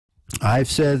I've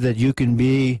said that you can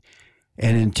be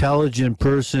an intelligent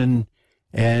person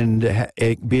and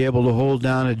be able to hold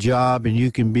down a job, and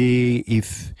you can be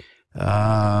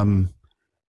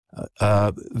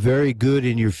very good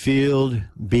in your field,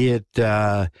 be it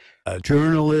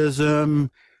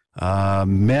journalism,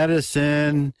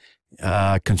 medicine,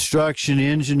 construction,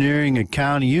 engineering,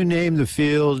 accounting, you name the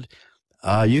field.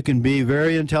 You can be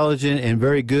very intelligent and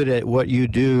very good at what you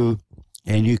do,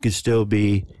 and you can still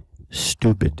be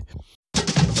stupid.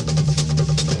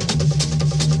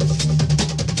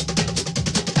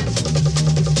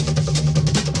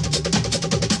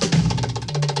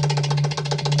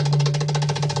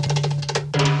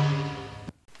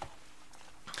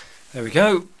 There we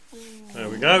go. There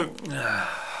we go.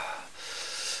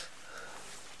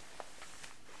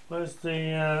 Where's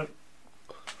the...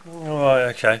 All right,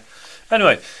 okay.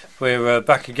 Anyway, we're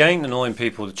back again, annoying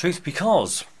people with the truth,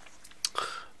 because...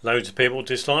 loads of people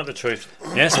dislike the truth.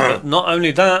 Yes, but not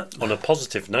only that... On a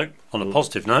positive note.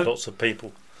 Lots of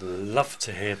people love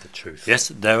to hear the truth. Yes,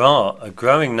 there are a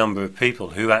growing number of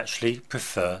people who actually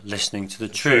prefer listening to the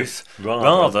truth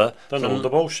rather than all the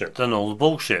bullshit.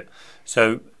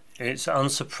 So it's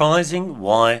unsurprising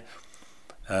why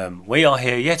we are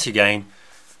here yet again,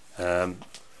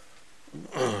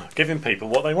 giving people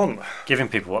what they want. Giving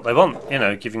people what they want. You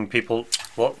know, giving people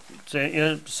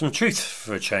some truth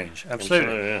for a change.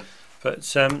 Absolutely. Yeah. But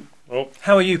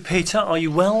how are you, Peter? Are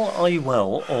you well?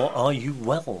 Or are you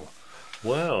well?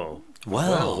 Well,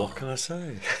 what can I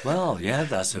say? Well, yeah,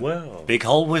 that's a big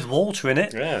hole with water in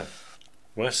it. Yeah.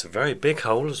 Well, it's a very big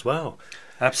hole as well.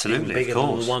 Absolutely, bigger of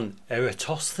course. than the one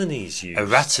Eratosthenes used.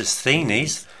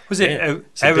 Eratosthenes? Was it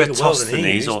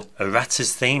Eratosthenes or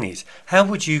Eratosthenes? How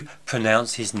would you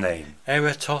pronounce his name?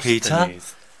 Eratosthenes. Peter?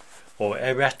 Or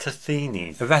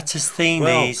Eratosthenes.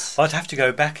 Eratosthenes. Well, I'd have to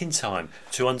go back in time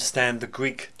to understand the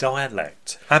Greek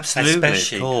dialect. Absolutely,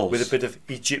 especially of course. with a bit of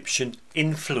Egyptian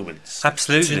influence.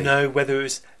 Absolutely. To know whether it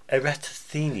was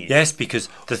Eratosthenes. Yes, because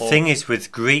the thing is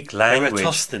with Greek language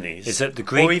Eratosthenes, is that the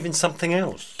Greek, or even something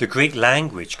else. The Greek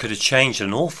language could have changed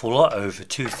an awful lot over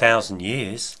 2,000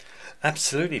 years.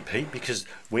 Absolutely, Pete, because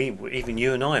even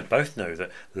you and I both know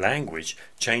that language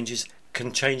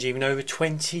can change even over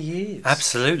 20 years.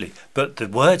 Absolutely, but the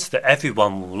words that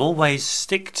everyone will always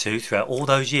stick to throughout all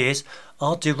those years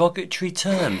are derogatory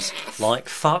terms like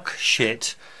fuck,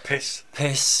 shit, piss,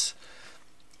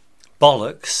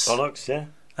 bollocks, yeah.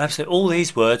 Absolutely, all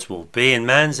these words will be in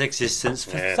man's existence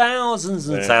for thousands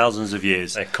and thousands of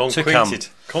years. They're to come.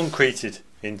 concreted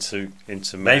into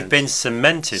man's. They've been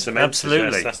cemented.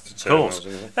 Absolutely, yes, that's the term, of course.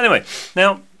 Anyway,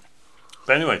 now,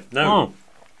 no.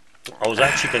 I was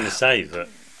actually going to say that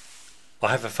I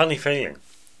have a funny feeling.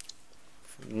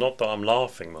 Not that I'm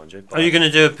laughing, mind you. Are you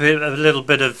going to do a little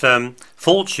bit of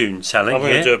fortune telling? I'm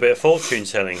going to do a bit of fortune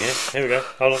telling here. Here we go.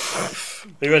 Hold on.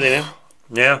 Are you ready now?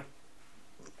 Yeah.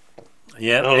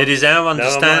 Yeah. It is our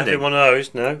understanding. No, one of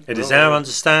those. No. It is our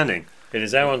understanding. It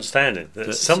is our understanding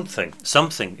that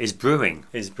something is brewing.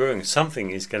 Something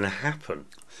is going to happen.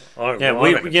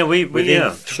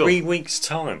 Within 3 weeks'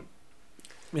 time.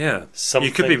 Yeah.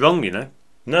 You could be wrong, you know.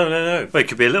 No. Well, it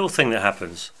could be a little thing that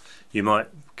happens. You might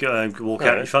walk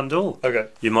out your front door. Okay.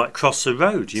 You might cross the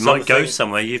road. You might go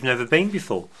somewhere you've never been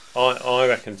before. I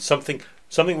reckon something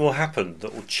will happen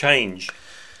that will change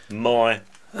my...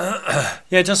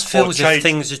 it does feel as if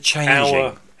things are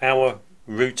changing. Our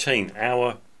routine,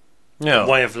 our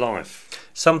way of life.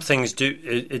 Some things do.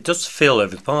 It does feel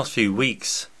over the past few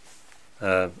weeks...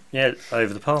 over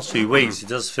the past few weeks, it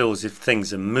does feel as if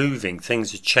things are moving,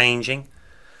 things are changing,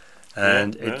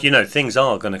 and things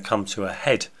are going to come to a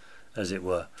head, as it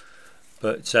were.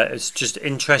 But it's just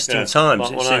interesting times.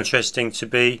 It's interesting to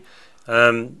be,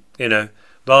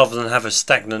 rather than have a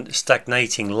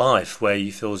stagnating life where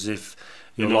you feel as if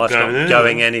your life's not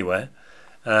going anywhere,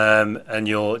 and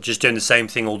you're just doing the same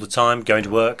thing all the time, going to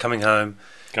work, coming home,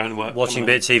 watching a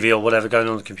bit of TV or whatever, going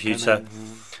on the computer.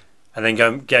 And then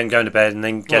going to bed, and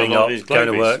then getting up,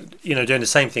 going to work. Doing the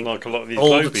same thing like a lot of these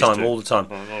all the time,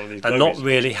 and not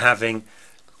really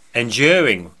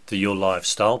enduring your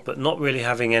lifestyle, but not really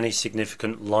having any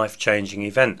significant life-changing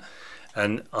event.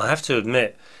 And I have to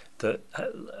admit that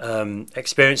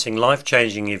experiencing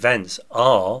life-changing events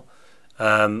are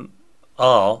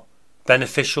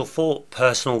beneficial for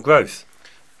personal growth.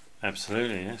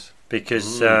 Absolutely, yes.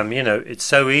 Because it's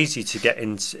so easy to get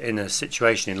in a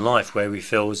situation in life where we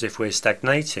feel as if we're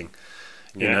stagnating,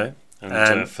 you know.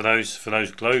 And for those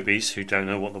globies who don't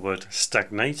know what the word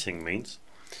stagnating means,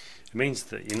 it means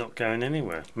that you're not going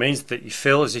anywhere. It means that you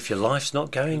feel as if your life's not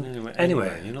going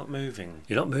anywhere. You're not moving.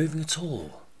 You're not moving at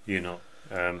all. You're not.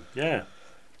 You're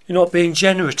not being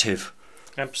generative.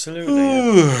 Absolutely.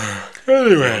 Yeah.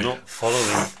 Anyway. You're not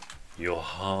following your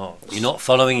heart. You're not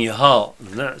following your heart. And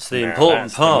that's the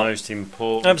important part. The most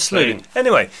important Absolutely. thing.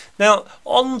 Anyway, now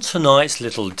on tonight's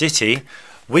little ditty,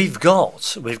 we've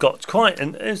got quite,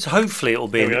 and hopefully it will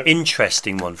be an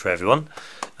interesting one for everyone.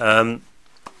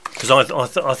 Because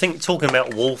I think talking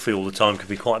about Wolfie all the time could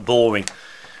be quite boring.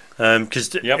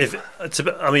 Because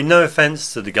I mean, no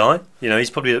offence to the guy, he's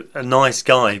probably a nice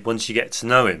guy once you get to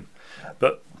know him,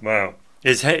 but wow,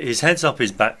 his head's up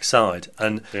his backside,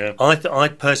 and I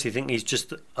personally think he's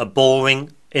just a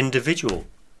boring individual.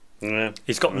 Yeah,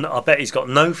 I bet he's got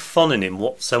no fun in him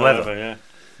whatsoever.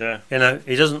 Yeah.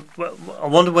 He doesn't. I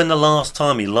wonder when the last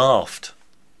time he laughed.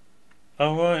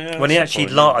 Oh right, yeah. When he actually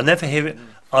laughed, I never hear it.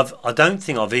 I don't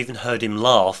think I've even heard him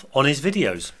laugh on his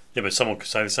videos. Yeah, but someone could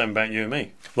say the same about you and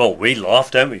me. Well, we laugh,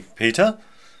 don't we, Peter?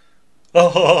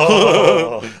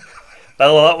 Oh,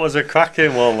 that was a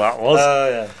cracking one, that was.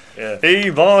 Oh, yeah. Hey,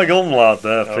 by gum, lad,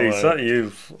 there,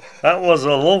 Peter. That was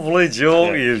a lovely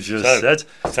joke you just said.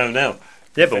 So now...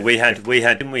 Yeah, but we had,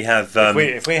 didn't we have...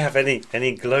 if we have any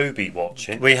Globy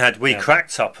watching... We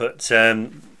cracked up at...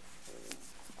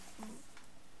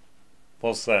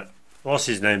 what's that? What's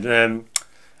his name?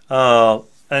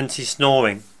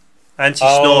 Anti-snoring.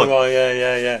 Oh, right,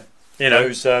 yeah.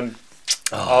 Those,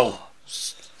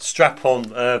 strap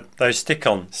on, those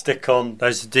stick-on,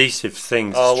 those adhesive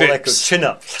things. Oh, strips.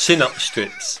 Chin-up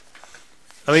strips.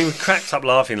 I mean, we cracked up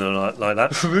laughing like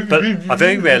that. But I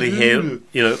very rarely hear,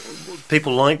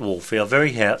 people like Wolfie. I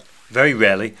very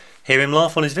rarely hear him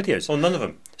laugh on his videos. Oh, none of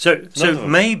them. So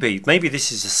maybe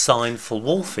this is a sign for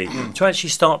Wolfie to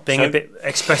actually start being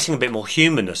expressing a bit more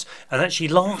humanness and actually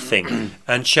laughing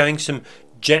and showing some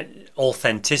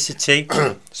authenticity,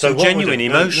 some genuine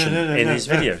emotion in his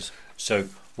videos. So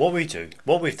what we've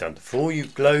done for all you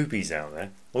Globies out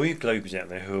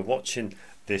there, who are watching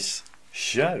this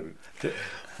show,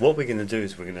 what we're going to do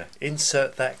is we're going to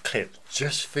insert that clip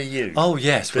just for you. Oh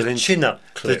yes, the chin-up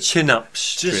clip. The chin-up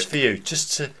strip. Just for you,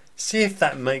 just to see if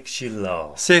that makes you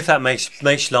laugh. See if that makes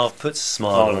you laugh, puts a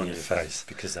smile on your face.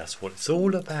 Because that's what it's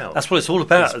all about. That's what it's all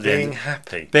about. It's being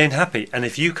happy. Being happy. And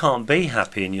if you can't be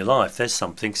happy in your life, there's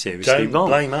something seriously wrong. Don't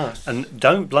blame us. And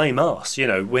don't blame us.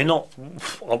 We're not...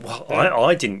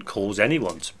 I didn't cause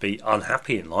anyone to be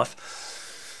unhappy in life.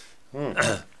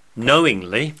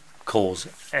 Knowingly cause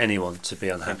anyone to be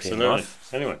unhappy in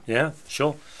life. Anyway. Yeah,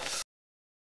 sure.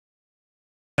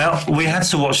 Now, we had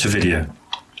to watch the video.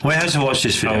 We had to watch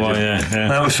this video. Oh, yeah.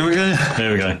 Now, so we're going to...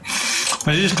 There we go.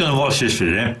 We're just going to watch this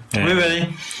video. Yeah. Are we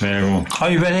ready? Yeah, go on.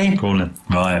 Are you ready? Go on then.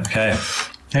 Right, okay.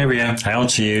 Here we go. How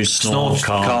to use Snore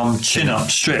Calm chin-up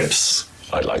strips.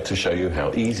 I'd like to show you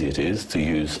how easy it is to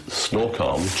use Snore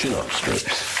Calm chin-up strips.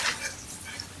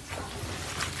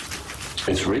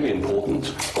 It's really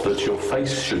important that your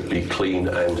face should be clean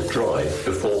and dry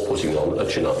before putting on a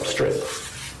chin-up strip.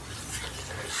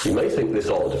 You may think this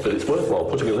odd, but it's worthwhile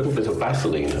putting a little bit of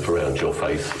Vaseline around your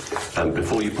face and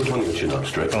before you put on your chin-up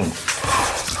strip.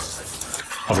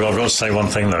 I've got to say one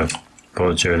thing though,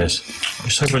 while doing this. I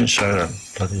wish I wouldn't show that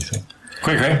bloody thing.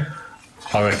 Quickly.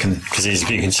 I reckon, because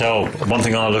you can tell, one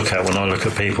thing I look at when I look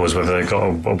at people is whether they've got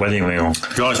a wedding ring on.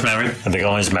 The guy's married. And the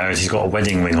guy's married, he's got a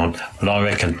wedding ring on. And I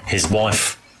reckon his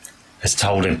wife has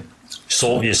told him,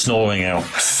 sort your snoring out.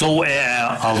 Sort it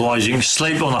out, otherwise you can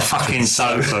sleep on a fucking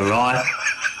sofa, right?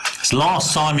 It's the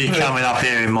last time you're coming up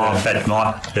here in my bed,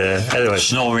 right? Yeah, anyway.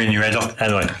 Snoring your head off.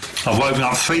 Anyway. I've woken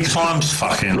up 3 times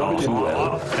fucking last night.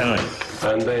 Well, anyway.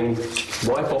 And then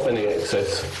wipe off any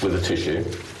excess with a tissue.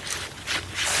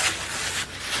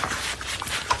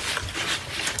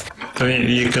 I mean,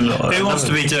 you can... Who wants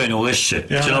to be doing all this shit?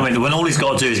 Yeah. Do you know what I mean? When all he's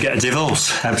got to do is get a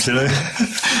divorce. Absolutely.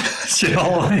 Do you know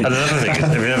what I mean? And another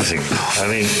thing, I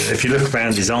mean, if you look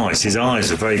around his eyes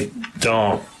are very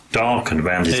darkened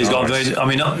around his eyes. He's got very,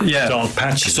 dark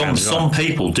patches. Some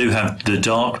people do have the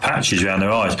dark patches around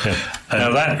their eyes. Yeah.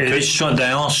 And now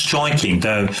they are striking,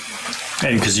 though,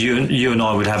 because you and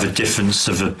I would have a difference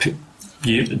of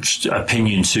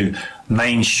opinion to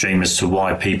mainstream as to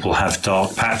why people have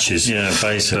dark patches. Yeah,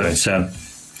 basically.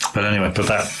 But anyway, but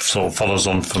that sort of follows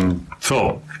on from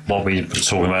what we were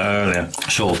talking about earlier.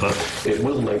 Sure, but it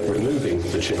will make removing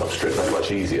the chin-up strip that much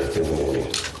easier in the morning.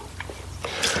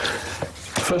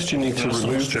 First, you need to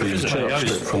remove the chin-up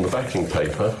strip from the backing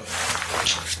paper.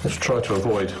 Let's try to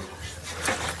avoid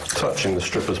touching the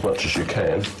strip as much as you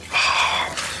can.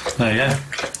 There you go.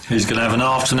 He's going to have an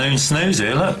afternoon snooze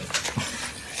here, look.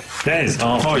 Yes.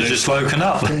 Oh, he's just woken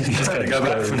up. He's going to go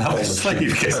back for another sleep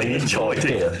because he enjoyed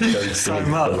it so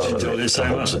much.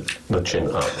 The chin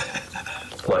up,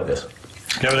 like this.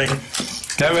 Get ready.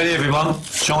 Get ready, everyone.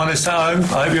 Join us at home.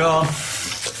 I hope you are.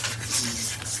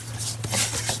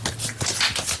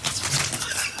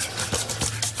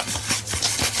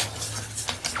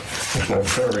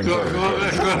 Very, very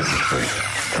good.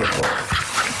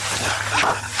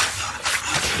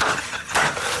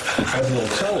 As an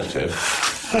alternative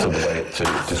to the way it's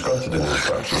described in the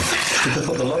instructions, you can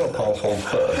put the lower part on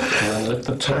first and then lift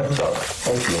the tabs up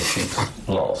onto your sheet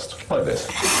last, like this.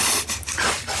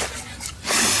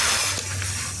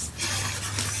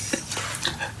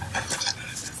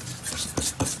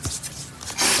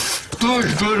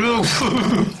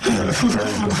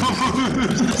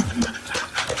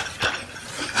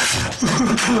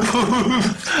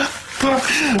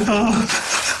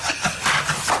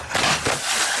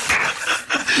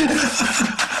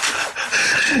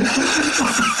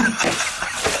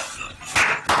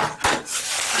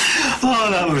 Oh,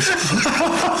 that was...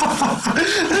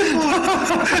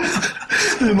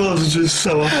 It was just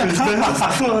so off his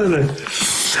mouth, finally.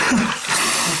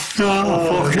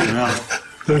 Oh, fucking hell.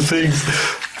 The things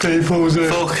people do...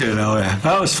 Fucking hell, yeah.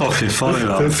 That was fucking funny,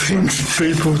 though. The things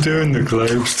people do in the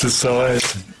Globes to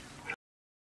science.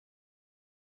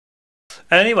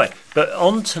 Anyway, but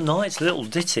on tonight's little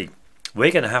ditty,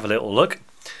 we're going to have a little look.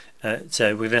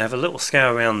 So we're going to have a little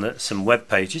scour around some web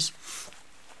pages.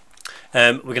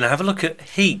 We're going to have a look at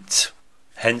heat,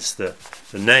 hence the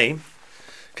name,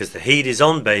 because the heat is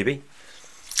on, baby.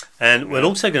 And we're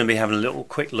also going to be having a little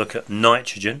quick look at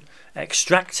nitrogen,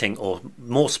 extracting, or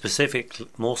more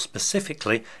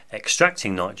specifically,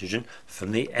 extracting nitrogen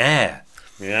from the air.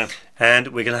 Yeah. And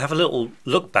we're going to have a little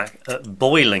look back at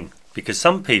boiling, because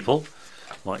some people,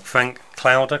 like Frank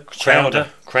Crowder, can't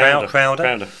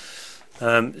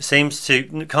seem to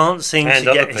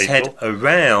get his head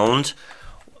around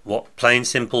what plain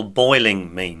simple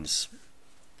boiling means.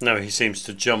 No, he seems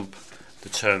to jump the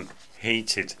term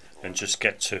heated and just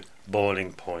get to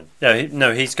boiling point.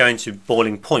 No, he's going to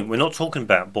boiling point. We're not talking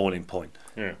about boiling point.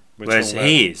 Yeah. Whereas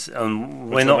he is,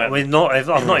 and I've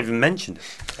not even mentioned it.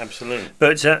 Absolutely.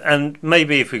 But and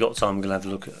maybe if we got time, we're going to have a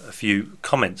look at a few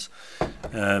comments,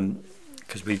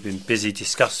 because we've been busy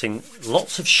discussing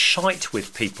lots of shite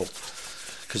with people.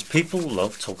 Because people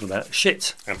love talking about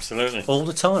shit. Absolutely. All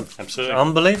the time. Absolutely.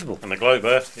 Unbelievable. And the globe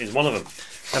Earth is one of them.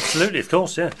 Absolutely, of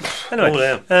course, yeah.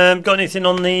 Anyway, got anything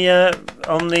on the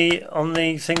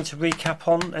thing to recap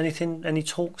on? Anything? Any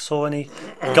talks or any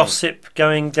gossip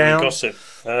going down? Any gossip.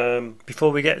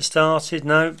 Before we get started,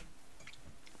 no.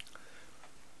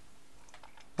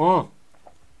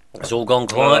 It's all gone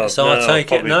quiet, so I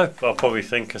take it. No, I'll probably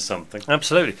think of something.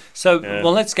 Absolutely. So,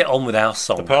 well, let's get on with our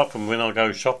song. Apart from when I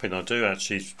go shopping, I do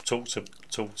actually talk to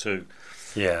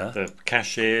the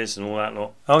cashiers and all that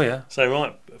lot. Oh yeah.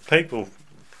 So people,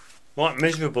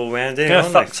 miserable around here. Yeah,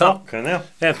 aren't fucked they? up. Now.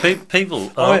 Yeah,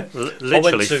 people are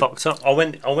literally fucked up. I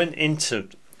went into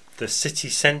the city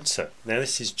centre. Now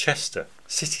this is Chester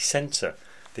city centre.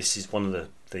 This is one of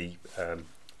the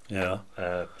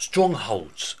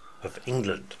strongholds of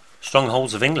England.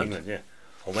 Strongholds of England. Yeah.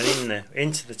 I went in there,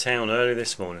 into the town early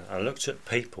this morning. I looked at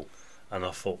people and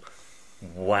I thought,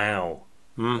 wow,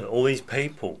 all these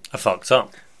people are fucked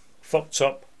up,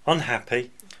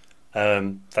 unhappy. They're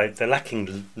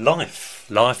lacking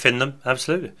life in them.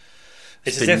 Absolutely.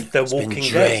 It's as if they're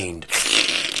walking dead.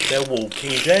 They're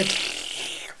walking dead.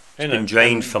 Been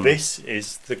drained from this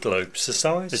is the Globe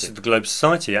Society. This is the Globe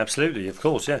Society, absolutely, of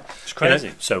course, yeah. It's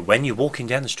crazy. So when you're walking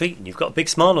down the street and you've got a big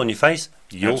smile on your face,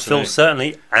 you'll feel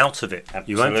certainly out of it.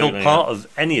 Absolutely, you won't feel part of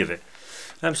any of it.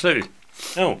 Absolutely.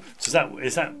 Oh, so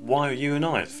is that why you and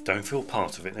I don't feel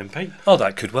part of it then, Pete? Oh,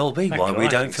 that could well be why we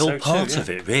don't feel part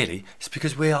of it, really. It's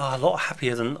because we are a lot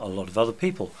happier than a lot of other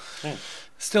people. Yeah.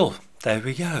 Still, there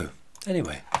we go.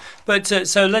 Anyway, but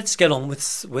so let's get on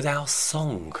with our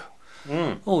song.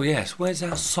 Oh yes, where's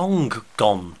our song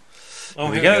gone? Oh,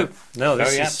 here we go. No,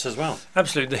 very apt as well.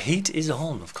 Absolutely, the heat is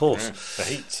on, of course. Yeah, the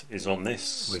heat is on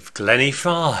this. With Glen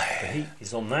Frey. The heat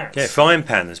is on that. Yeah, frying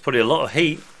pan. There's probably a lot of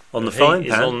heat on the frying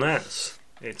pan. It's on that.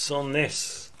 It's on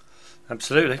this.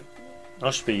 Absolutely. I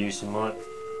should be using my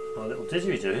little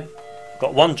didgeridoo here.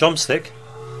 Got one drumstick.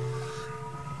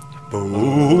 Boo.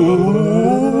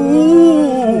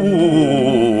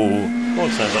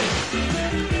 What sounds like?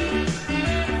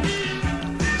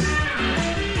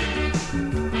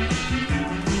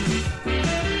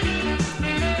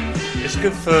 It's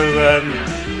good for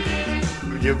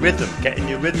your rhythm, getting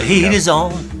your rhythm. The heat is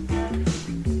on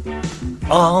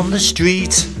the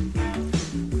street,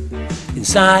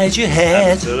 inside your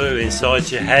head. Absolutely,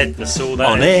 inside your head. That's all that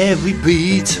on is. Every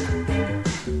beat,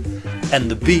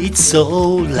 and the beat's so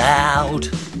loud.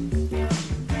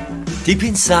 Deep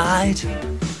inside,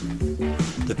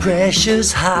 the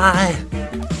pressure's high.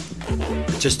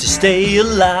 Just to stay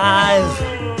alive,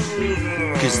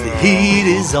 'cause the heat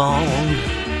is on.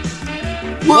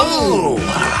 Whoa!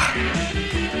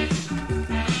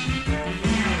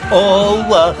 Oh,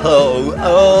 whoa,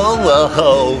 oh,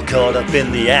 whoa, caught up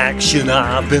in the action,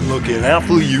 I've been looking out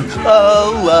for you.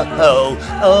 Oh, whoa,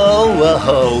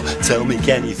 oh, whoa, tell me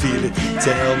can you feel it,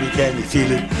 tell me can you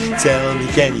feel it, tell me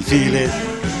can you feel it.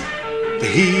 The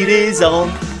heat is on,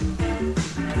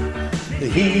 the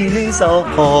heat is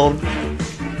on,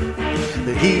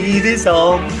 the heat is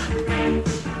on.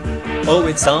 Oh,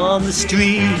 it's on the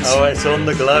street, Oh, it's on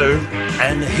the globe.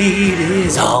 and the heat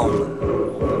is on.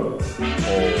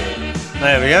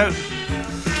 There we go.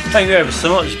 Thank you ever so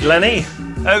much, Glenny.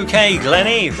 Okay,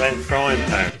 Glenny. Glen Frying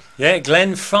Pan. Yeah,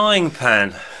 Glen Frying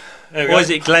Pan. There we Or go. is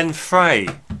it Glen Frey?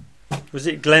 Was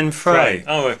it Glen Frey?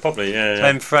 Oh, well, probably, yeah.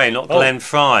 Glen Frey, not Glen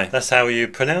Fry. That's how you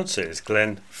pronounce it. It's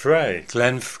Glen Frey.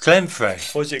 Glen Frey.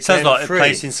 Or is it Sounds Glen like Frey? a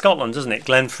place in Scotland, doesn't it?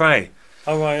 Glen Frey.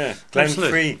 Oh, right, yeah. Glen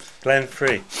Absolutely. Frey. Glen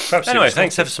Frey. Perhaps it Anyway, was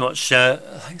thanks ever Scottish. so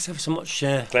much. Thanks ever so much,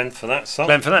 Glen for that song.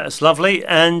 Glenn, for that. It's lovely.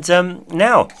 And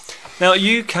now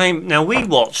you came. Now we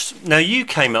watched. Now you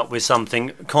came up with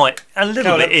something quite a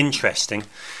little bit interesting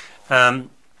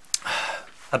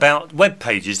about web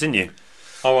pages, didn't you?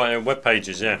 Oh, right, web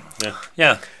pages, yeah.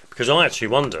 Yeah. Because I actually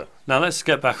wonder, Now let's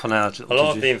get back on our. a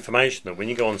lot of the information that when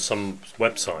you go on some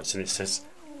websites and it says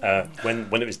when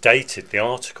it was dated, the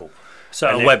article, so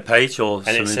and a it- web page or and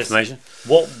some it says information.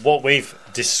 what we've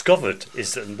discovered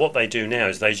is that what they do now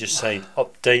is they just say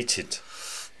updated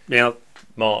Yeah,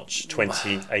 March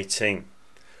 2018,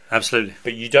 absolutely.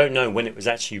 but you don't know when it was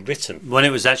actually written. When it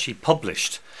was actually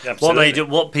published, what Absolutely. they do,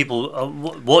 what people,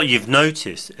 what you've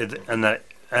noticed,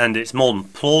 and it's more than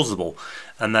plausible,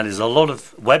 and that is a lot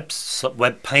of web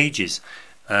pages.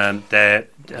 They're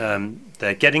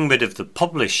getting rid of the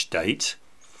published date,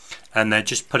 and they're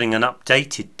just putting an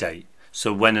updated date.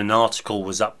 So when an article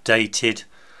was updated,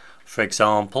 for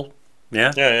example,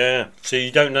 Yeah. So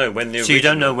you don't know when the so you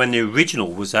don't know when the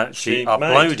original was actually Made,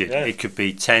 uploaded. yeah. It could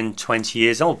be 10, 20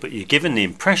 years old, but you're given the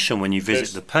impression when you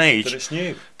visit the page that it's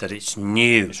new. that it's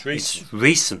new, It's recent. it's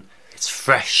recent, it's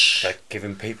fresh. They're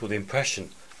giving people the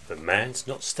impression that man's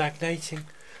not stagnating,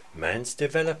 man's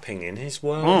developing in his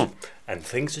world, and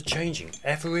things are changing,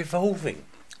 ever evolving.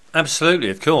 Absolutely,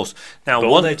 of course. Now, But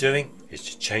all one, they're doing is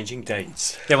just changing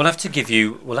dates. yeah, we'll have to give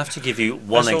you one That's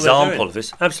all they're example doing. of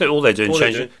this. Absolutely, all they're doing All they're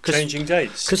changing doing, changing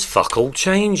dates. because fuck all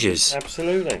changes.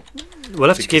 Absolutely. We'll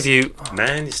have to give you.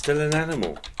 Man is still an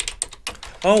animal.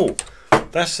 Oh,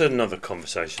 that's another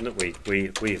conversation that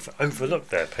we've overlooked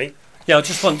there, Pete. Yeah, I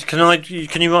just want. Can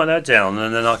you write that down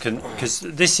and then I can, because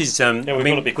this is. we've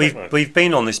got to be quick, though. we've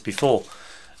been on this before,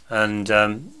 and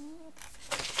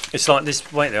it's like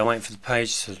this. Wait there, I'm waiting for the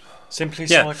page to. Simply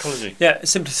Yeah. psychology. Yeah,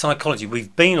 Simply Psychology.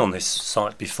 We've been on this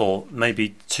site before,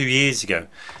 maybe 2 years ago,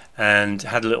 and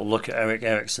had a little look at Erik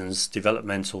Erikson's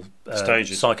developmental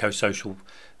Stages. psychosocial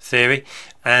theory,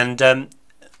 and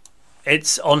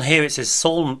it's on here. It says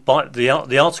Saul.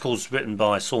 The article's written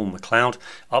by Saul McLeod,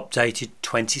 updated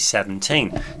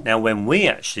 2017. Now, when we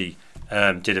actually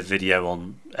did a video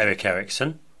on Erik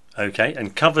Erikson, okay,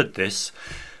 and covered this,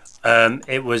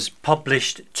 it was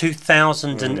published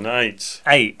 2008.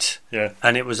 Eight. Yeah.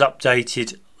 And it was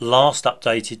last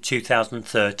updated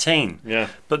 2013. Yeah.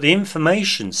 But the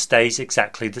information stays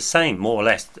exactly the same, more or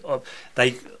less.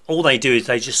 All they do is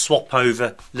they just swap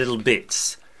over little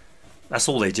bits. That's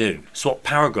all they do. Swap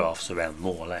paragraphs around,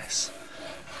 more or less.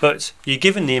 But you're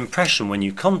given the impression when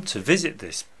you come to visit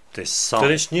this site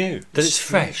That it's new. that it's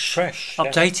fresh. Fresh. Yeah.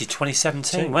 Updated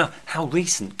 2017. Well, how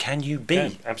recent can you be? Yeah,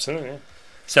 absolutely. Yeah.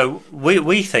 So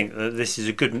we think that this is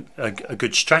a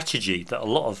good strategy that a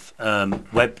lot of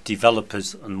web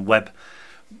developers and web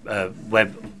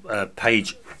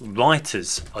page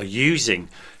writers are using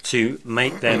to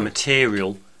make their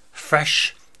material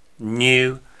fresh,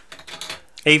 new,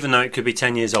 even though it could be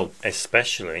 10 years old.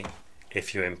 Especially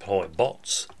if you employ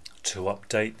bots to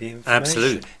update the information.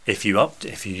 Absolutely. If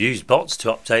you use bots to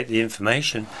update the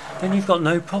information, then you've got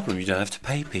no problem. You don't have to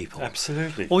pay people.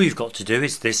 Absolutely. All you've got to do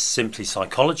is this Simply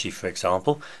Psychology, for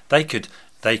example. They could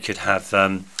have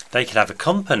a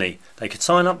company. They could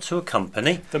sign up to a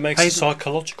company That makes pay a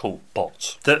psychological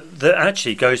bot. that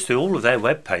actually goes through all of their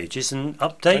web pages and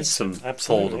updates them for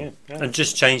Absolutely, them, yeah. and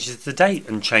just changes the date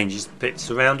and changes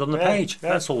bits around on the Yeah, page.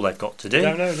 yeah. That's all they've got to do. You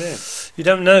don't know, do you? You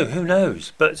don't know. Who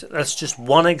knows? But that's just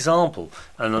one example,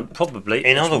 and probably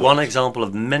In it's other one words- example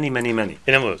of many, many, many.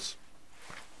 In other words,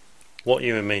 what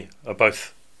you and me are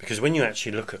both. Because when you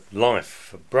actually look at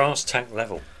life at brass tack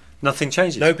level, Nothing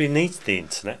changes. nobody needs the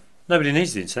internet. Nobody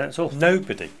needs the internet at all.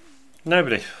 Nobody.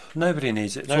 Nobody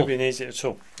needs it at all. Nobody needs it at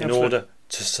all in Absolutely. order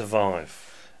to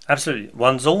survive. Absolutely.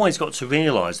 One's always got to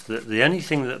realise that the only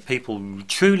thing that people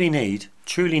truly need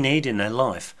in their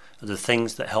life, are the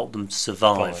things that help them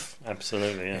survive.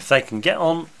 Absolutely, yeah. If they can get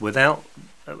on without,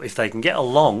 if they can get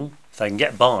along, if they can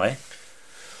get by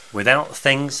without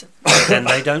things, then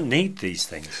they don't need these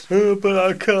things. But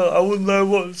I can't. I wouldn't know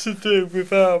what to do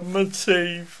without my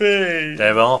TV.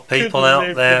 There are people Couldn't out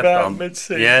live there. without my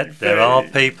TV. Yeah, there are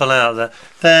people out there.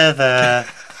 They're there.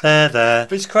 They're there.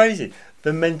 But it's crazy.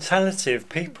 The mentality of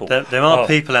people. There are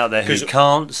people out there who 'cause-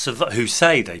 can't who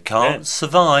say they can't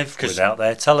survive 'cause- without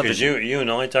their Because television. you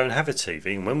and I don't have a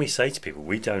TV, and when we say to people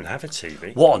we don't have a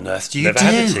TV, What on earth do you never do?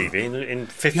 had a TV in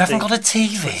 50. You haven't got a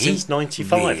TV since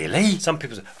 '95. Really? Some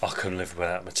people say, I couldn't live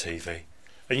without my TV,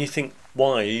 and you think,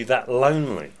 why are you that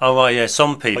lonely? Oh right, yeah.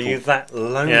 Some people. Are you that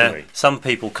lonely? Yeah, some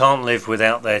people can't live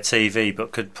without their TV,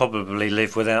 but could probably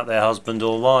live without their husband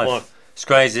or wife. Why? It's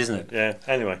crazy, isn't it? Yeah.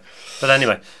 Anyway, But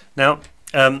anyway, now,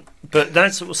 but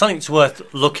that's something that's worth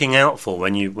looking out for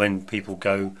when people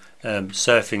go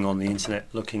surfing on the internet,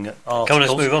 looking at articles. come on,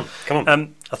 let's move on. Come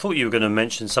on. I thought you were going to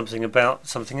mention something about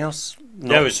something else.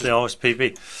 Not Yeah, it was the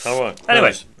RSPB. All right.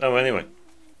 Anyway. Anyway.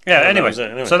 Yeah. that Anyway, was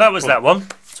it, anyway. so that was Cool. that one.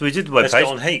 So we did the Let's webpage. get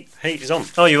on heat. Heat is on.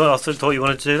 Oh, I thought you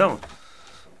wanted to do that one.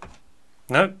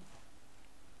 No.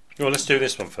 Well, let's do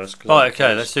this one first. 'cause Right.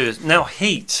 Okay. Let's do this now.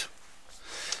 Heat.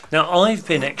 Now I've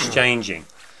been exchanging.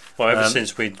 Well, ever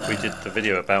since we did the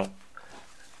video about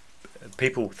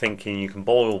people thinking you can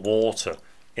boil water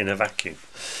in a vacuum,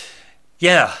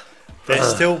 Yeah.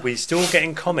 we're still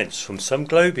getting comments from some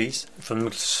globies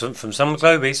From some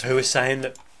globies. who are saying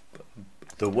that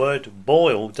the word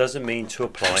boil doesn't mean to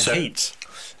apply So- heat.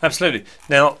 Absolutely.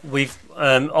 Now we've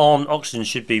on oxygen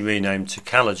should be renamed to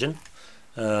calogen.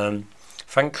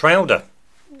 Frank Crowder.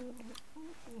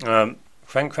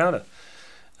 Frank Crowder.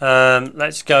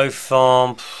 Let's go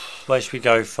from. Where should we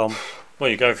go from? Well,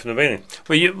 you go from the beginning.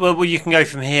 Well, you can go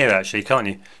from here actually, can't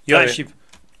you? You Oh, actually.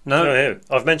 No. No, here.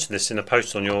 I've mentioned this in a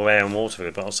post on your air and water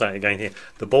video, but I'll say it again here.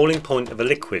 The boiling point of a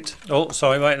liquid. Oh,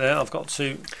 sorry. Wait there. I've got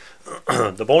to.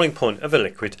 The boiling point of a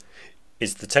liquid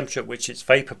is the temperature at which its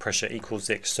vapor pressure equals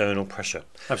the external pressure.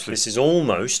 Absolutely. This is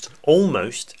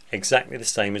almost exactly the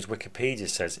same as Wikipedia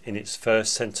says in its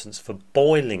first sentence for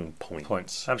boiling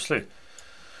points. Absolutely.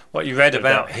 What you read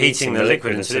about heating the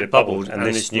liquid until it bubbled and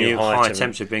this new high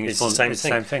temperature being it's its the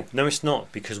same thing. No, it's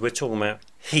not, because we're talking about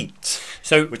heat.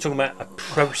 So We're talking about a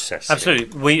process. here.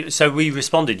 absolutely. We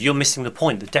responded. You're missing the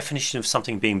point. The definition of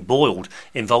something being boiled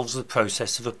involves the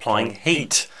process of applying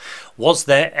heat. Was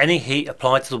there any heat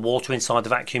applied to the water inside the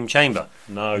vacuum chamber?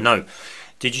 No. No.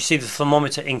 Did you see the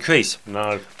thermometer increase?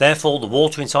 No. Therefore, the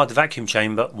water inside the vacuum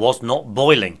chamber was not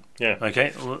boiling. Yeah.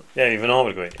 Okay. Yeah, even I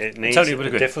would agree. It needs Totally would a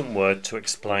agree. different word to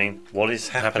explain what is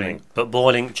happening. But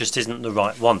boiling just isn't the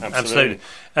right one. Absolutely.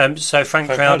 So Frank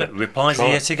Crowder replies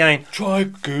yet again. Try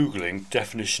Googling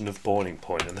definition of boiling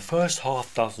point, and the first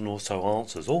half dozen or so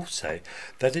answers all say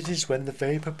that it is when the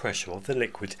vapour pressure of the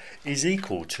liquid is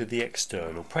equal to the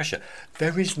external pressure.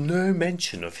 There is no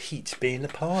mention of heat being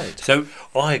applied. So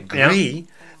I agree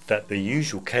that the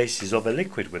usual case is of a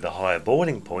liquid with a higher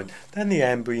boiling point than the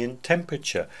ambient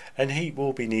temperature, and heat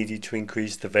will be needed to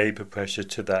increase the vapour pressure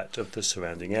to that of the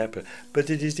surrounding air. But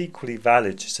it is equally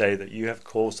valid to say that you have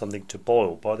caused something to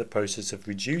boil by the process of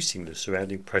reducing the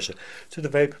surrounding pressure to the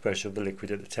vapour pressure of the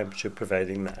liquid at the temperature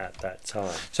prevailing at that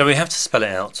time. So we have to spell it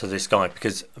out to this guy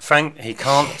because Frank, he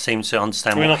can't seem to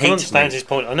understand I mean, I what can heat understand means. his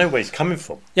point. I know where he's coming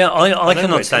from. Yeah, I know can where it's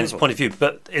understand coming his from. point of view,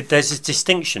 but there's a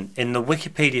distinction in the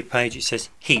Wikipedia page. It says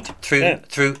heat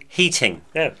through heating.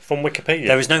 Yeah, from Wikipedia.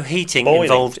 There is no heating Boiling.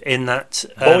 involved in that.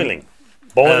 Boiling.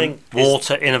 Boiling is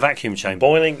water in a vacuum chamber.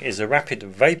 Boiling is a rapid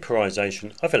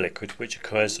vaporization of a liquid which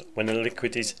occurs when a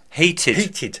liquid is Heated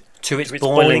to its its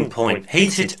boiling point.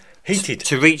 Heated Heated.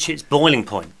 to reach its boiling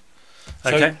point.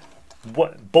 So Okay,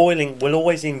 what boiling will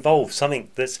always involve something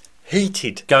that's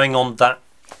heated. going on that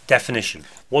definition.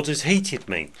 What does heated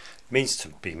mean? It means to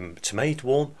be made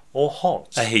warm or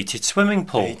hot. A heated swimming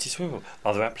pool. Heated swimming.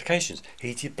 Other applications: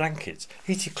 heated blankets,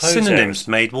 heated clothes. Synonyms: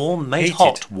 made warm, made Heated.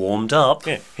 hot, warmed up.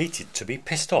 Yeah, heated to be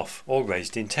pissed off or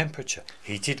raised in temperature.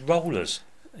 Heated rollers.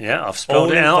 Yeah, I've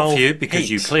spelled All it out for involve you because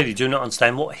you heat. clearly do not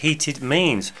understand what heated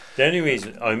means. The only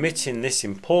reason omitting this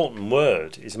important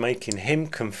word is making him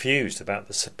confused about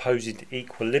the supposed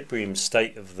equilibrium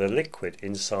state of the liquid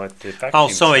inside the vacuum. Oh,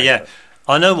 sorry, chamber. yeah.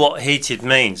 I know what heated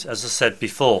means, as I said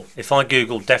before. If I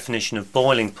Google definition of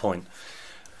boiling point,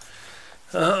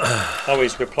 Oh,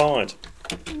 he's replied.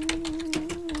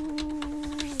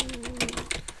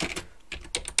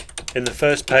 In the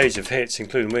first page of hits,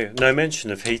 including no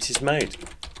mention of heat is made.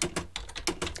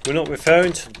 We're not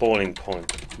referring to the boiling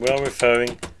point. We are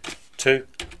referring to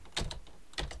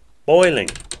boiling.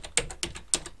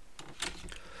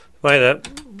 wait there.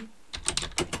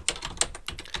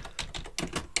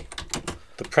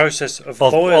 process of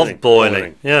Of boiling.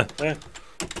 boiling. Yeah. Yeah.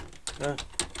 Yeah.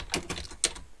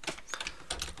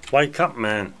 Wake up,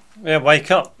 man. Yeah, wake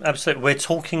up. Absolutely. We're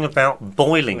talking about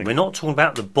boiling. We're not talking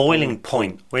about the boiling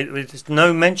point. There's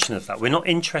no mention of that. We're not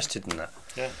interested in that.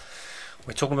 Yeah.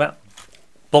 We're talking about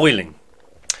boiling.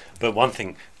 But one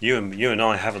thing, you and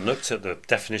I haven't looked at the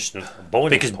definition of boiling.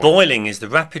 Because point. boiling is the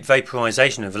rapid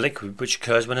vaporization of a liquid which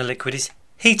occurs when a liquid is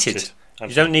heated.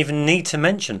 You don't even need to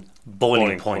mention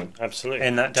boiling point. Absolutely.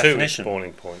 In that To definition. its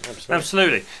boiling point. Absolutely.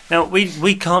 Absolutely. Now,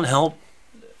 we can't help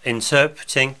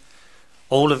interpreting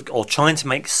all of, or trying to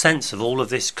make sense of all of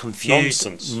this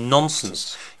confused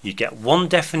nonsense. You get one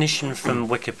definition from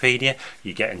Wikipedia,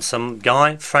 you get in some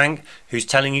guy, Frank, who's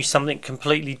telling you something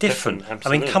completely different. I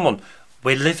mean, come on.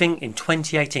 We're living in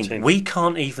 2018. We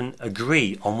can't even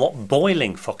agree on what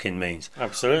boiling fucking means.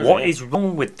 Absolutely. What is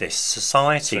wrong with this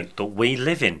society that we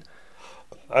live in?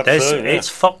 Absolutely. It's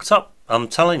fucked up. I'm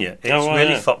telling you, it's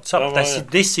really fucked up.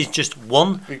 This is just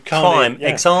one prime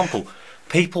example.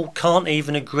 People can't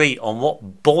even agree on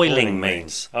what boiling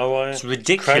means. It's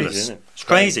ridiculous. Crazy, isn't it? It's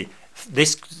crazy.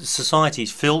 This society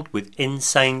is filled with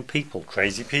insane people.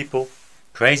 Crazy people.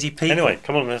 Crazy people. Anyway,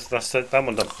 come on, that's that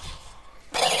one done.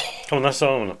 Come on, that's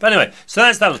that one done. But anyway, so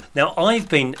that's that one. Now, I've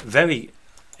been very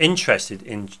interested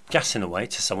in gassing away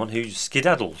to someone who's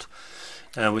skedaddled,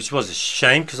 which was a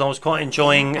shame because I was quite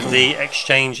enjoying the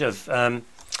exchange of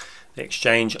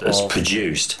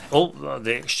produced.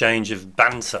 The exchange of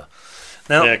banter.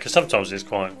 Now, Yeah, because sometimes it's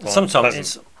quite sometimes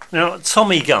pleasant. it's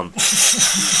Tommy Gunn.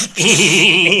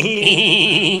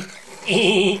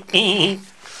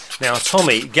 Now,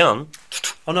 Tommy Gun.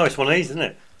 Oh no, it's one of these, isn't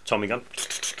it? Tommy gun.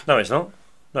 No, it's not.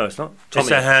 No, it's not. Tommy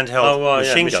It's a handheld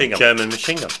machine machine gun, gun. German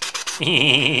machine gun.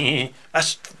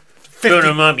 That's Put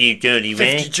 'em up, you dirty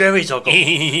 50 Jerry's I've got.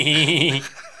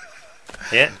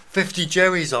 Yeah, 50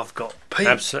 Jerry's I've got. Pete.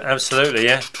 absolutely,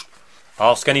 yeah.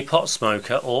 Ask any pot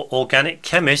smoker or organic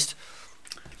chemist.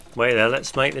 Wait there,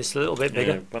 let's make this a little bit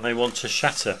bigger. Yeah, when they want to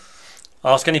shatter.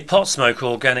 Ask any pot smoker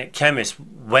or organic chemist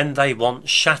when they want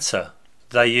shatter.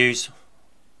 They use.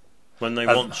 When they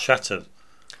want shattered.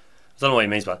 I don't know what he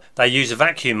means by that. They use a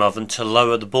vacuum oven to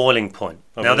lower the boiling point.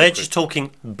 Now they're just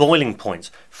talking boiling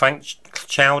points. Frank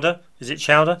Chowder, is it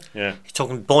Chowder? Yeah. He's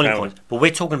talking boiling points, but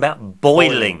we're talking about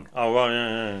boiling. Oh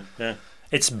right, yeah.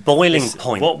 It's boiling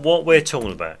point. What we're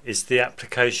talking about is the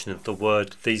application of the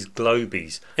word these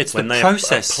globies. It's when the they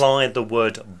process. apply the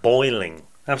word boiling.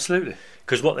 Absolutely.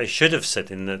 Because what they should have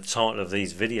said in the title of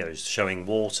these videos showing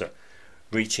water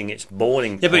reaching its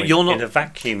boiling Yeah, point but you're not in a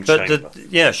vacuum But chamber.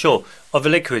 yeah, sure. Of a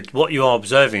liquid, what you are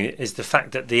observing is the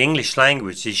fact that the English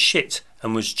language is shit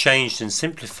and was changed and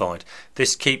simplified.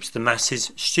 This keeps the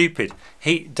masses stupid.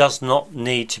 Heat does not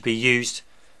need to be used.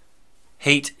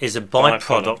 Heat is a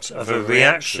byproduct of a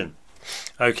reaction.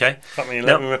 Okay. Got me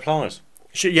 11 replies.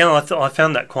 Yeah, I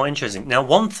found that quite interesting. Now,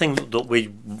 one thing that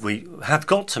we have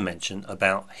got to mention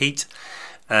about heat,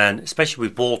 and especially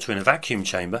with water in a vacuum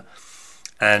chamber,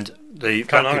 and the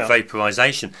rapid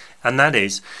vaporization, and that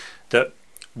is that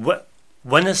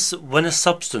when a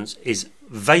substance is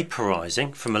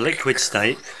vaporizing from a liquid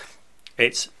state,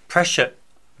 its pressure,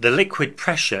 the liquid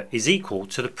pressure, is equal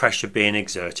to the pressure being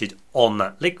exerted on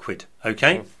that liquid.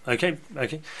 Okay, okay.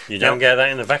 You don't get that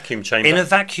in a vacuum chamber. In a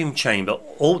vacuum chamber,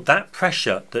 all that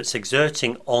pressure that's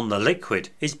exerting on the liquid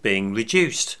is being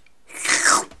reduced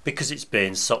because it's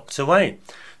being sucked away.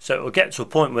 So it will get to a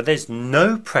point where there's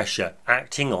no pressure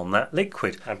acting on that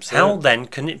liquid. Absolutely. How then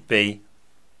can it be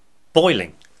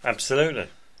boiling? Absolutely.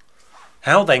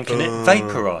 How then can it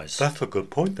vaporize? That's a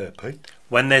good point there, Pete.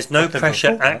 When there's no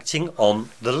pressure acting on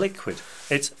the liquid.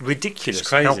 It's ridiculous It's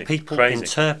crazy, how people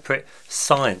interpret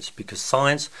science, because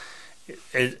science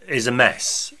is a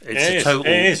mess. It's a total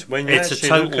mess.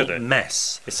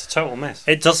 It's a total mess.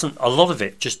 It doesn't. A lot of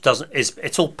it just doesn't.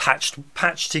 It's all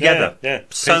patched together. Yeah.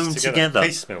 Sewn together.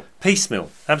 Piecemeal.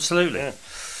 Absolutely. Yeah.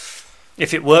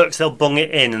 If it works, they'll bung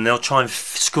it in and they'll try and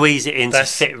squeeze it in to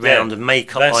fit round and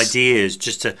make up ideas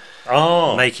just to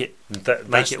make it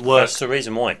work. That's the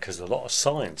reason why. Because a lot of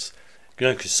science,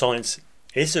 because science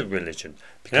is a religion.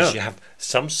 Because you have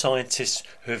some scientists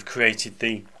who have created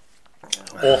the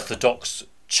Orthodox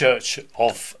Church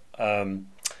of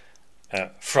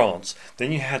France.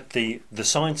 Then you had the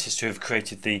scientists who have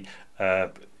created the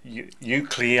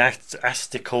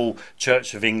Ecclesiastical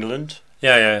Church of England.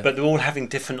 Yeah. But they're all having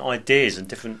different ideas and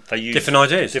they use different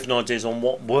ideas on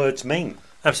what words mean.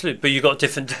 Absolutely, but you've got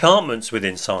different departments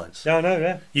within science. Yeah, I know.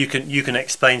 Yeah. You can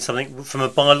explain something from a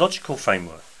biological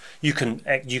framework. You can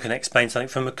explain something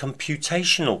from a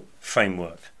computational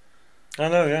framework. I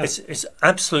know, yeah. It's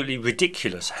absolutely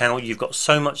ridiculous how you've got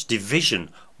so much division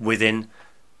within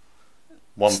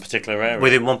one particular area.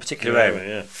 Within one particular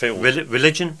area. Yeah. Field.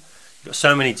 Religion, you've got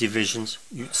so many divisions.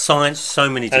 Science, so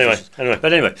many divisions.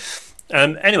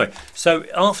 Anyway, so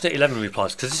after 11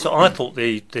 replies, because I thought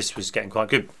this was getting quite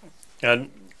good.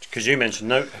 Because you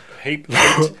mentioned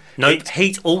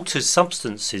Heat alters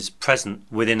substances present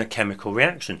within a chemical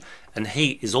reaction, and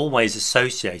heat is always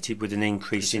associated with an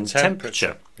increase in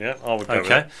temperature. Yeah, I would go with Okay.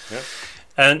 that. Yeah.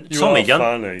 And You Tommy are Gunn,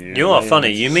 funny, you are funny.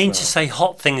 You mean to say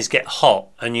hot things get hot,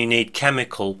 and you need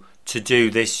chemical to do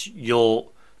this? You're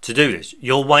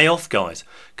way off, guys.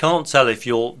 Can't tell if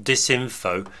your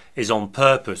disinfo is on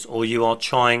purpose or you are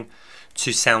trying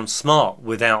to sound smart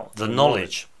without the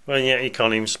knowledge. Well, yeah, you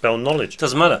can't even spell knowledge.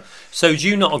 Doesn't matter. So do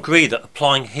you not agree that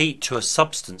applying heat to a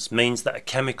substance means that a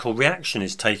chemical reaction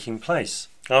is taking place?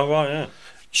 Oh, right, yeah.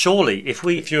 Surely, if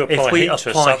we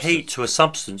apply heat to a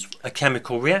substance, a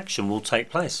chemical reaction will take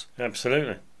place.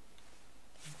 Absolutely.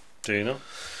 Do you not?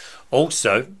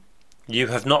 Also, you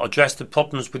have not addressed the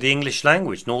problems with the English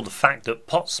language, nor the fact that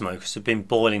pot smokers have been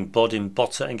boiling bod in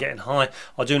butter and getting high.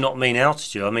 I do not mean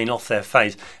altitude, I mean off their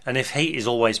face. And if heat is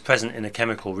always present in a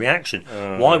chemical reaction,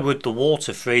 why would the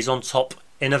water freeze on top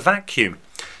in a vacuum?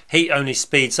 Heat only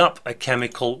speeds up a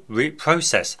chemical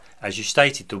process. As you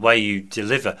stated, the way you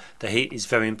deliver the heat is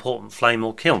very important. Flame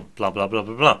or kiln, blah, blah, blah,